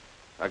check.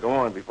 Now go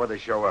on before they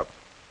show up.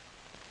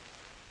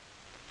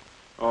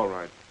 All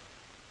right.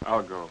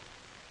 I'll go.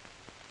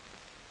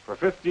 For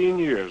 15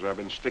 years, I've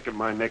been sticking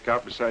my neck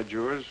out beside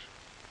yours.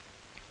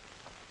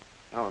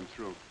 Now I'm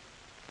through.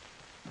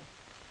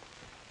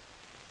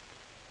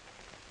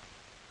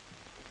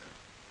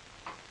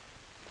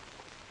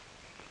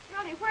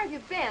 Ronnie, where have you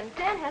been?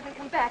 Dan hasn't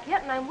come back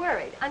yet, and I'm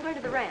worried. I'm going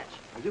to the ranch.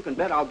 Well, you can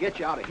bet I'll get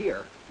you out of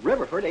here.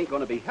 Riverford ain't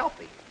going to be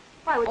healthy.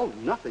 Why would... Oh,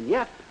 nothing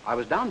yet. I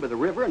was down by the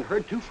river and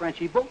heard two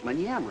Frenchy boatmen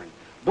yammering.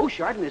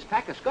 Beauchard and his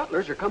pack of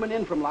scuttlers are coming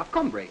in from La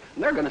Cumbre,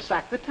 and they're going to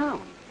sack the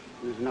town.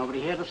 There's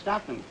nobody here to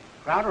stop them.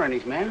 Crowder and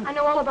his men. I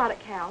know all about it,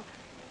 Cal.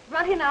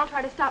 Ronnie and I'll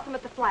try to stop them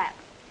at the flats.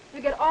 We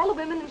get all the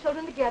women and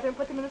children together and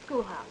put them in the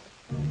schoolhouse.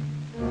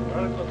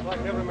 Well, it looks like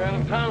every man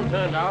in town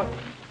turned out.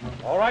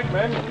 All right,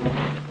 men.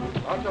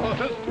 Out the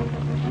horses.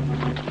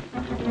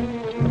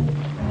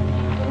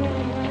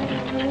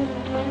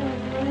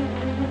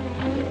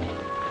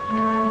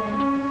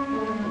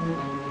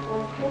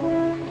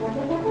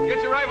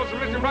 Get your rifles from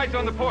Mr. Bryce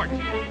on the porch.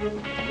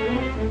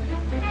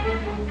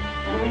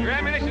 Your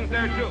ammunition's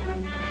there, too.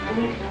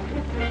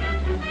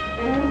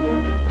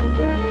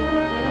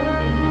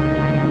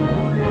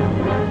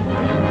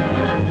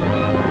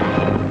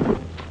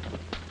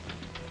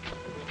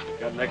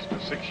 Got an extra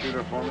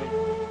 6-shooter for me?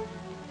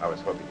 I was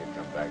hoping you'd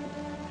come back.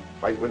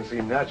 Fight wouldn't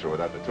seem natural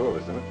without the two of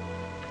us in it.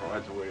 Well,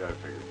 that's the way I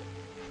figured.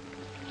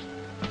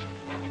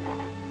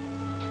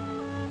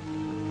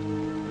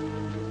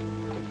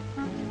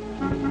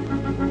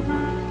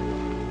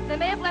 They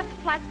may have left the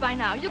flats by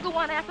now. You go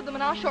on after them,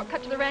 and I'll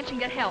shortcut to the ranch and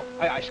get help.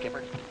 Aye, aye,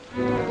 Skipper.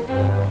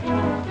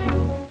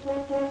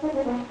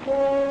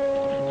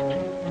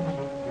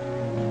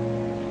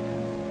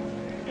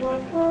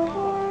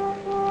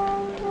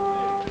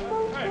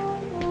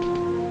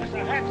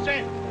 Mr.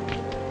 Hansen,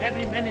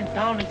 every man in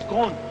town is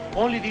gone.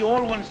 Only the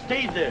old ones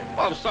stayed there.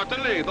 Oh,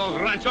 certainly. Those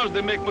ranchers,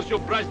 they make Monsieur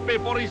Bryce pay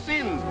for his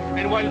sins.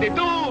 And while they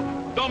do,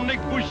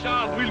 Dominique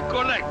Beauchard will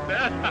collect.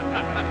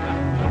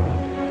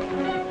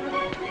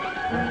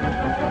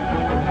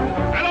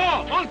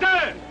 Hello,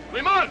 Monte!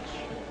 We march!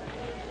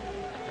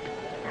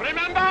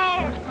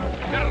 Remember,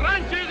 the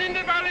ranches in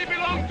the valley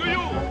belong to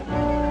you.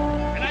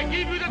 And I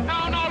give you the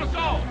town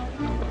also.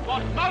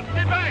 But not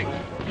the bank.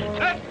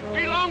 That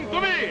belongs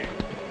to me.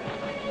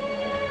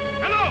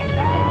 Hello!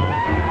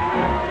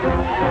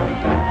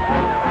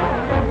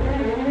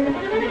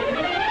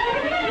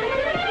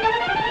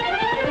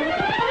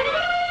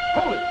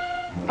 Hold it!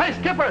 Hey,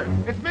 Skipper!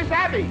 It's Miss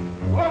Abby!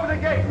 Go over the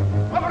gate!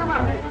 Open them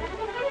up!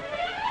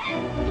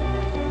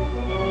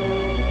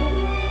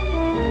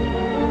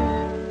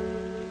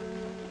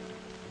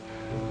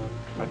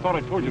 I thought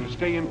I told you to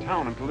stay in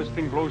town until this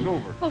thing blows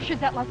over.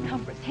 Beauchard's at Las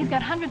Cumbres. He's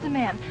got hundreds of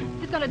men.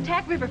 He's going to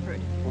attack Riverford.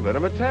 Well, let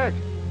him attack.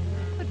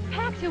 But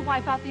Pax will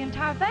wipe out the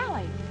entire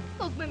valley.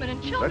 Those women and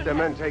children... Let the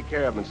men take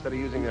care of them instead of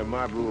using their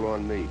mob rule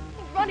on me.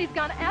 Ronnie's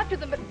gone after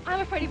them, but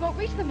I'm afraid he won't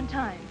reach them in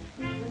time.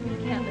 You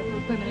can't let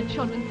those women and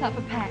children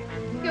suffer, Pax.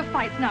 Your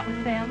fight's not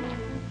with them.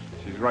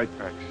 She's right,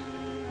 Pax.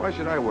 Why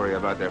should I worry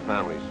about their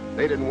families?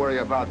 They didn't worry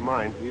about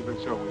mine. Even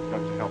so, we've got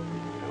to help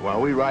them. And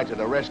while we ride to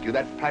the rescue,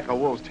 that pack of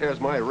wolves tears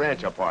my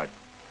ranch apart.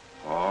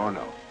 Oh,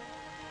 no.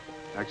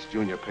 Pax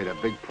Jr. paid a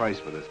big price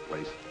for this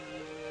place.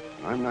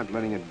 And I'm not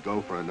letting it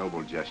go for a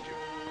noble gesture.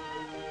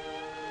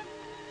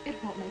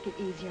 It won't make it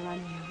easier on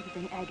you to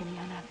bring agony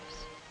on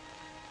others.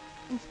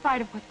 In spite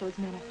of what those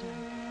men have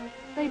done,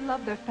 they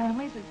love their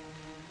families as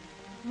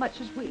much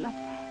as we love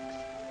Pax.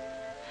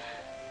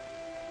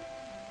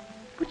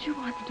 Would you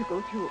want them to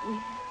go through what we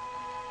have?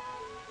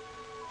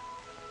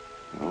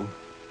 No,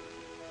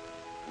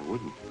 I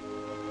wouldn't.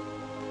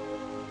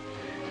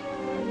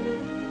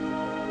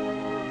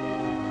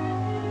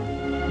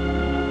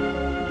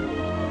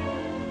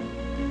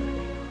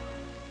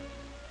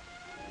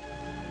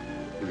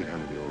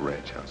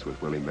 house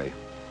with Willie May.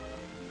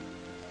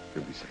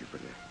 You'll be safer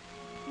there.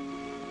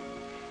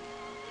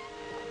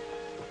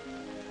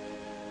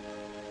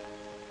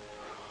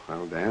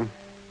 Well, Dan,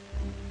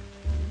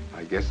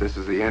 I guess this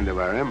is the end of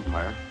our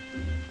empire.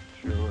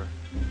 Sure.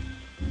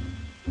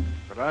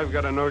 But I've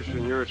got a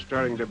notion you're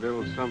starting to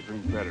build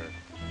something better.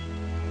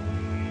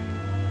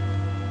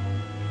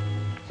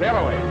 Sail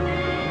away.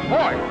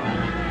 Boy!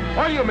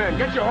 All you men,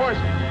 get your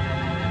horses.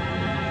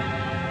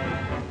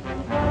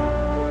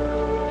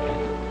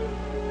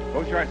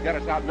 Beauchard's got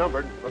us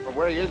outnumbered, but from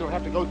where he is, we'll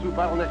have to go through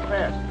Bottleneck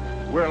Pass.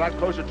 We're a lot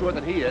closer to it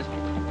than he is.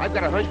 I've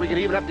got a hunch we can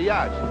even up the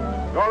odds.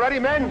 You all ready,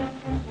 men?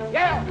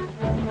 Yeah!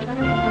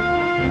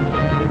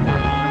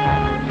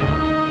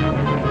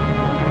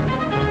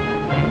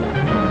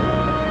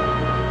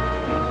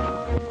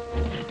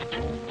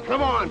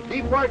 Come on,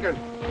 keep working.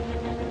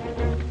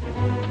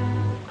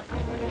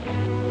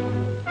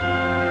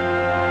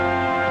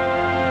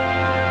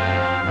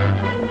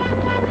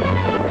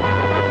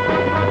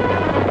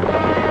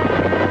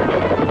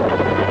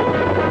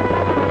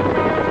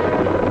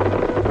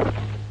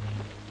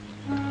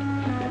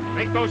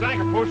 Make those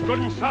anchor posts good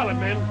and solid,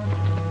 men.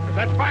 If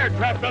that fire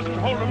trap doesn't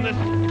hold them, this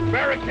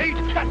barricade's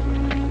cut.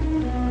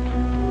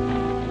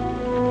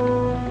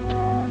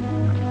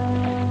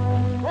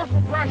 Throw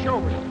some brush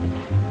over it.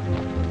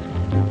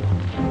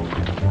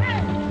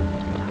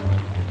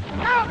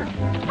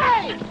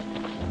 Hey!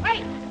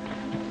 Wait!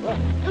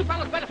 You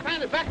fellas better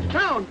find it back to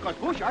town, because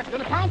Beauchard's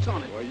gonna pounce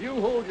on it. Well,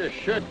 you hold your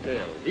shirt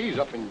tail. He's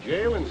up in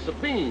jail in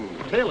Sabine.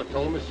 Taylor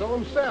told me so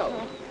himself.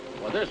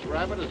 Well, this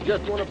rabbit is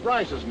just one of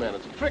Bryce's men.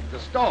 It's a trick to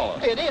stall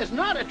us. It is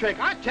not a trick.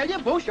 I tell you,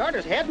 Beauchard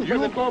is heading for You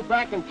the... go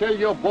back and tell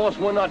your boss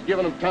we're not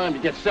giving him time to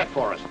get set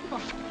for us.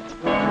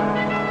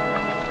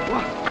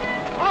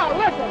 Oh,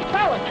 listen,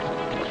 fellas!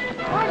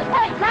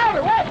 Hey,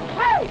 Crowder, wait!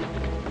 Hey!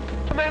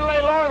 The men lay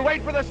low and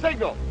wait for the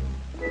signal.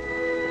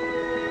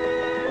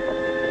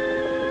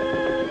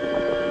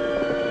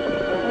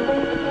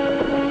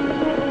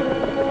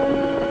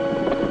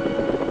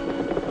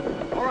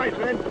 All right,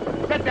 men,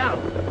 sit down.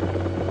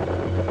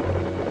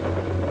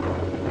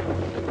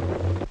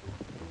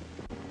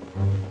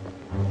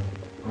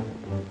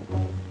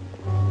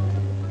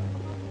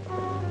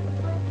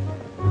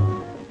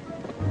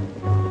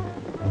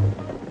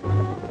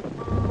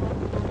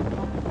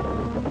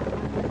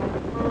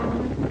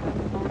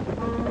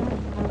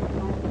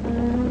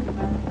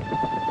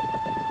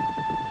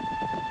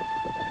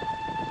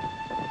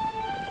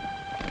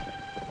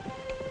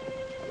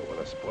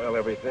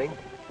 Everything.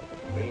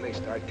 Then they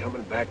start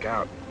coming back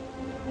out.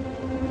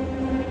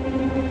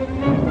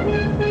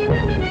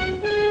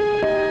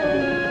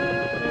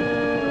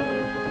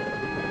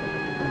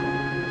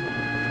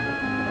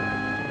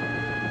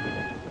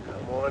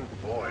 Come on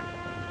forward.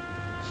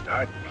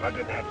 Start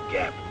plugging that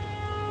gap.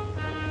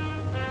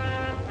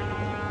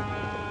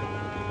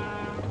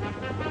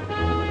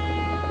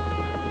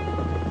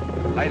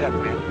 Light up,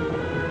 man.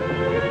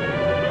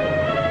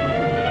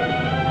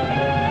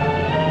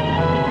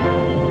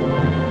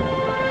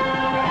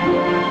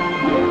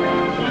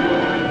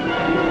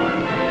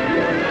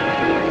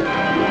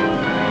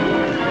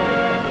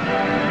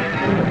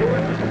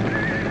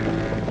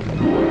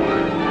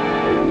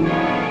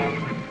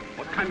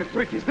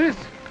 Trick is this?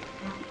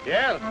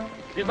 Yeah,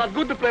 it's not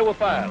good to play with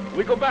fire.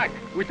 We go back.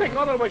 We take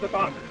another way to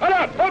town. Hold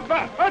on! Hold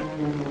fast! Hold!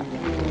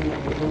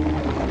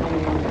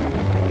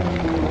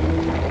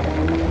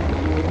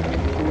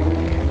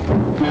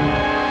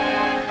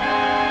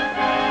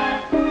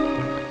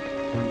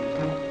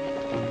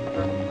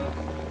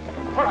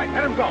 All right,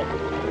 let him go.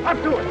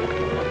 Up to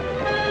it.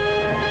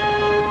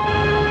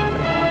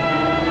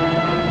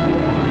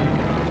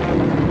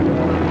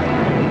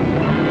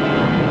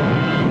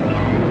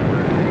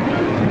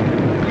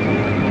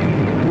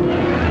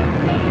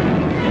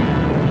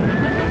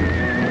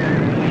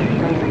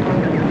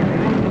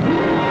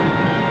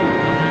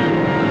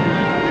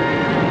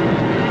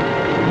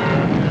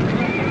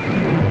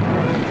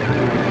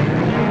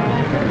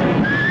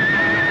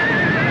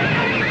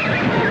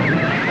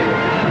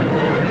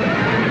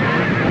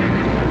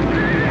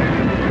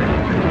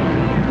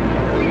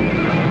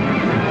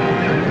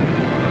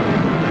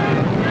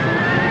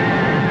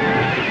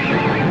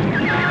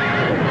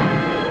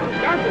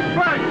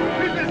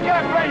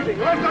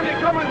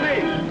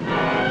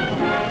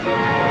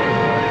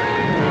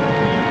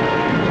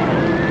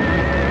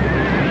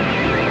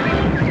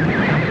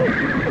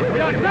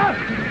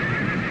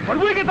 When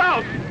we get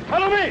out,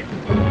 follow me!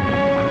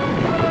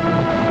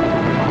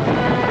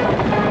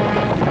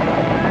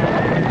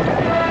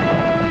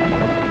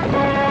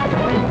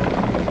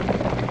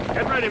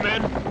 Get ready,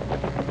 men.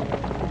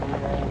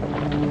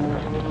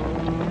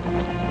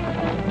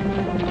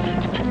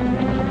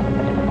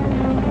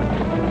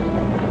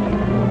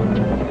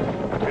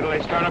 Wait till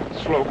they start up the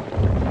slope.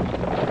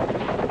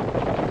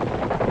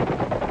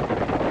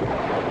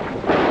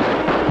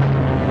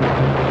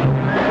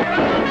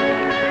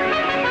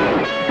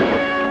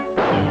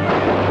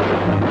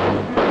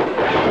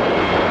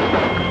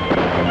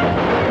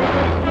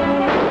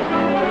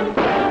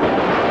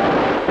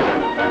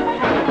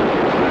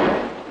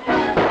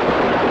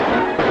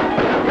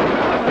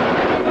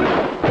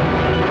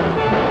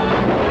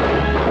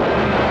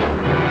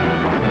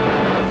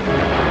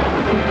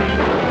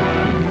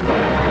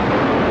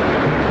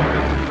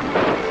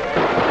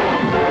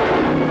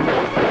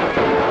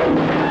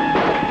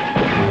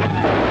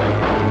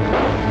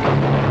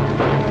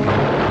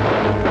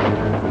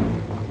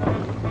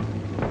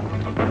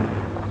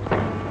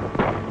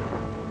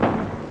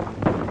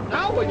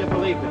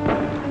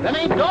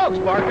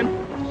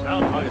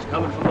 Sounds like it's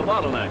coming from the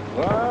bottleneck.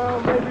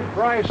 Well, maybe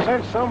Bryce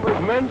sent some of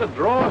his men to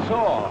draw us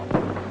off.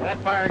 That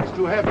firing's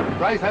too heavy.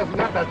 Bryce hasn't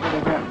got that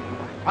many men.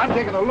 I'm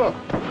taking a look.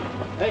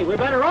 Hey, we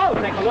better all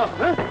take a look,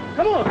 huh?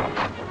 Come on.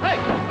 Hey!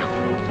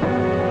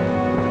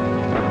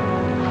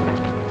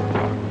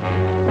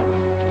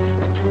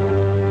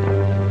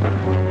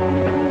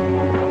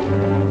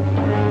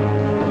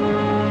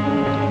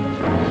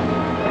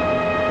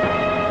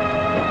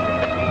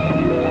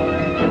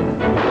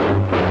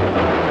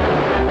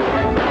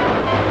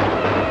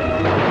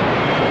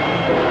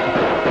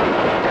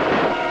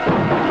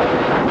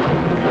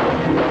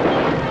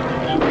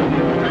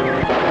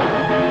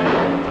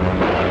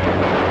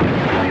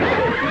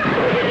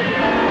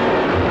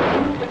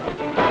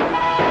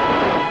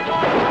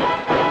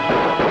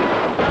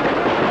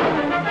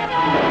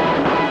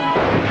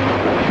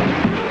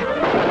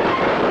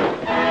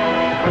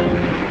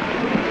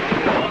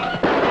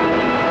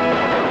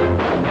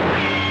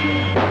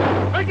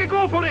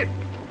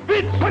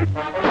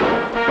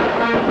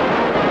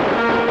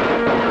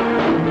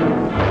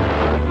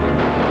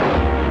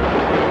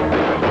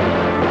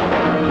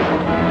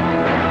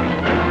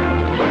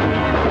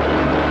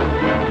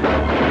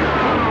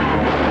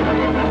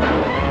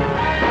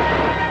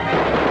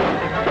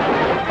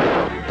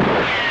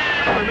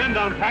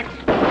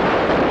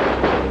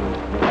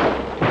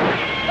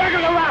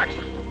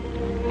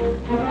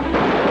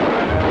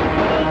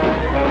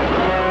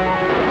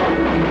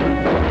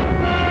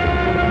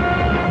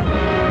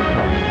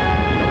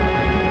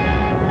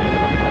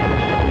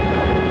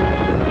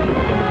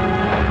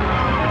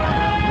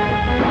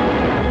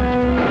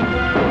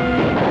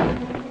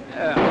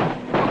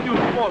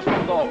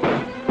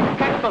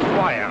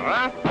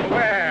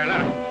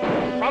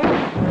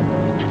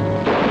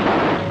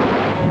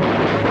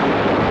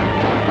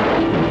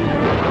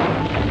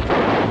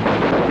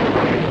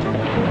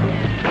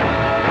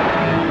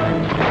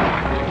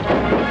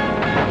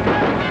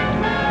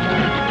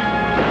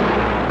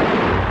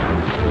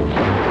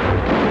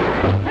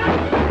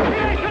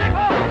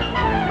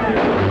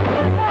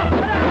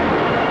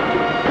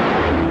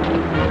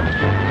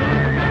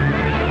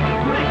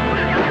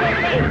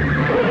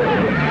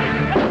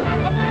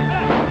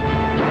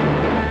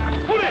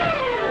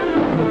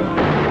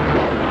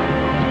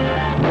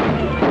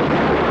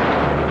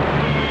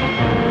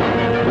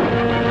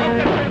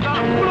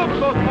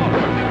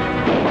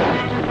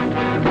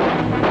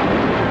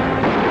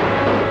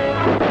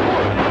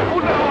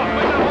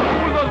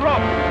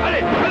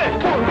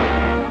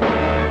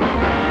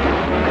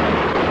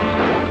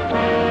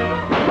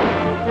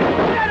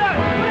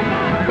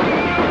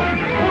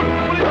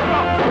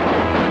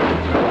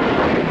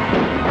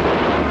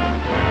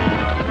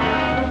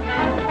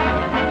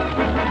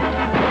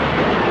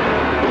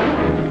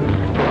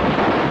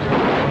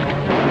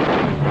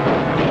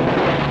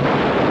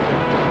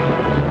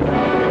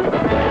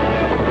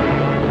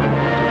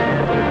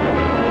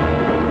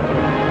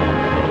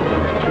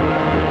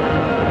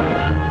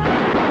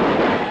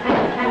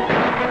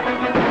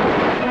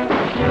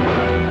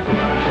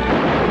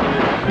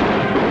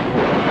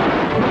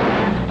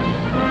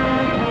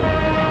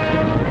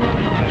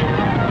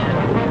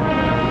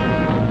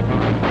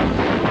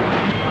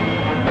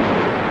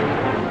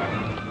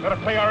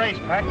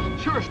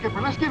 Sure, Skipper.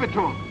 Let's give it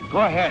to him. Go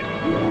ahead.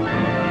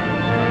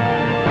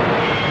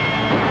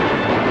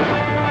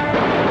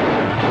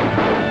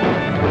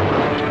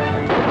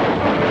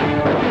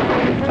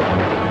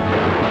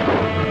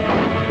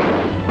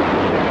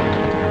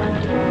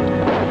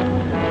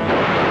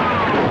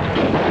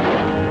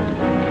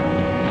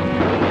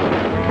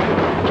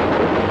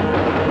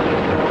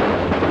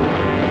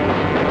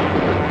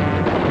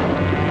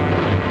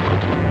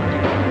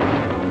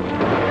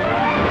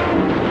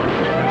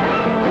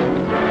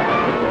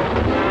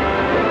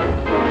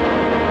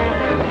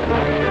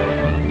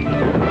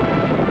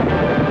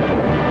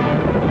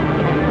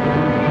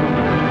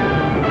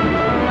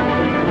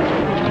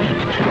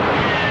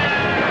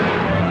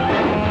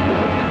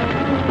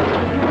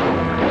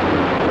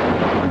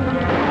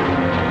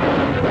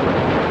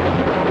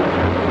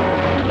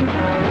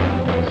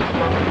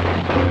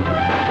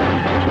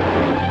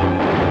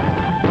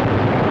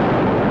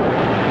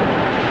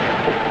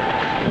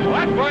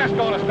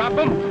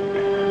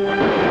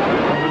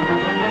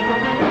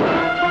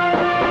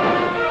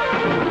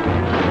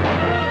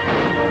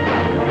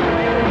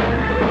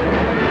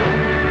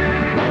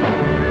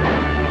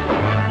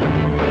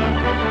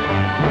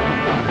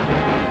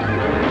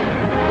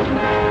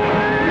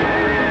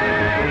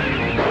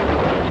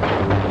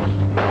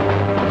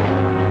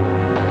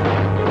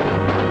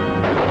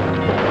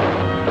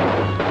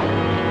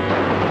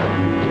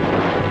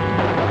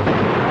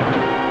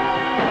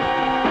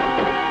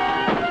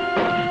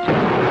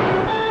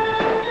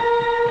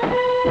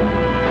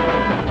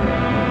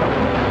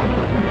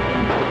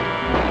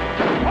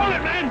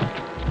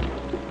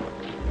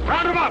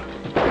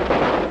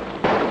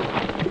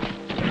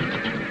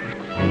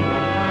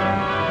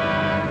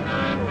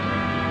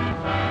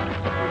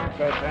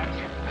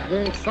 He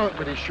ain't sunk,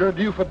 but he's sure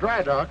due for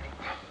dry dock.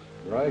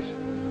 Bryce,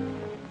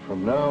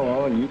 From now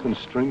on, you can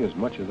string as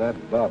much of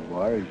that barbed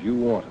wire as you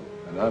want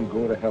to, and I'm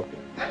going to help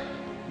you.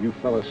 You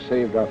fellas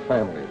saved our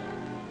families,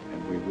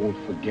 and we won't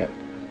forget it.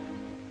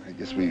 I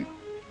guess we've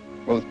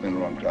both been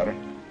wrong, Crowder.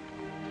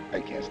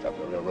 I can't stop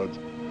the railroads.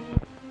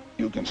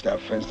 You can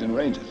stop fenced-in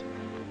ranges.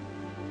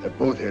 They're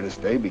both here to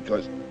stay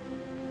because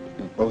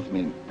you both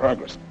mean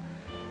progress.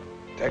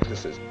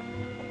 Texas is...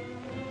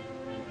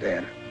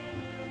 Dan,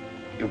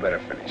 you better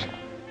finish.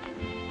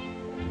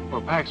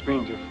 Well, Pax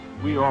means if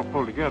we all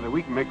pull together,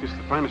 we can make this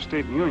the finest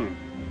state in the Union.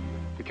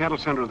 The cattle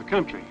center of the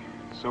country.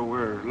 So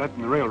we're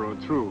letting the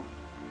railroad through.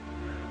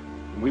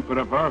 When we put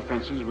up our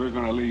fences, we're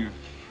going to leave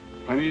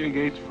plenty of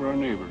gates for our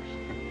neighbors.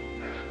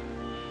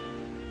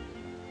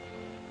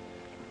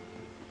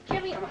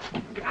 Jimmy.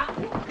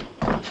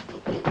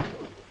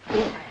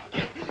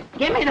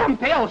 Give me them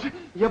pills,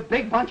 you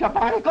big bunch of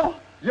barnacle.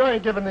 You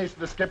ain't giving these to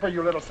the skipper,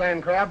 you little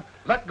sand crab.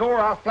 Let go or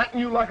I'll flatten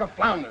you like a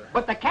flounder.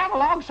 But the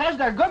catalog says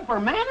they're good for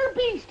man or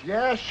beast.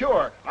 Yeah,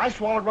 sure. I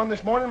swallowed one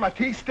this morning, my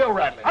teeth still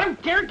rattling. I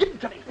don't care, give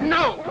it to me.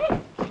 No!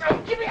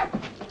 Give me up.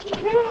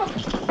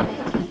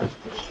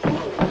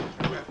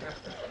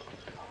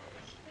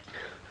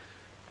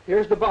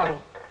 Here's the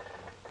bottle.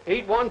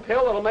 Eat one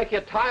pill, it'll make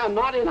you tie a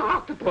knot in an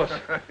octopus.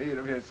 Eat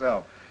them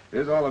yourself.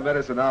 Here's all the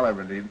medicine I'll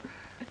ever need.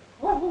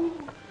 Oh.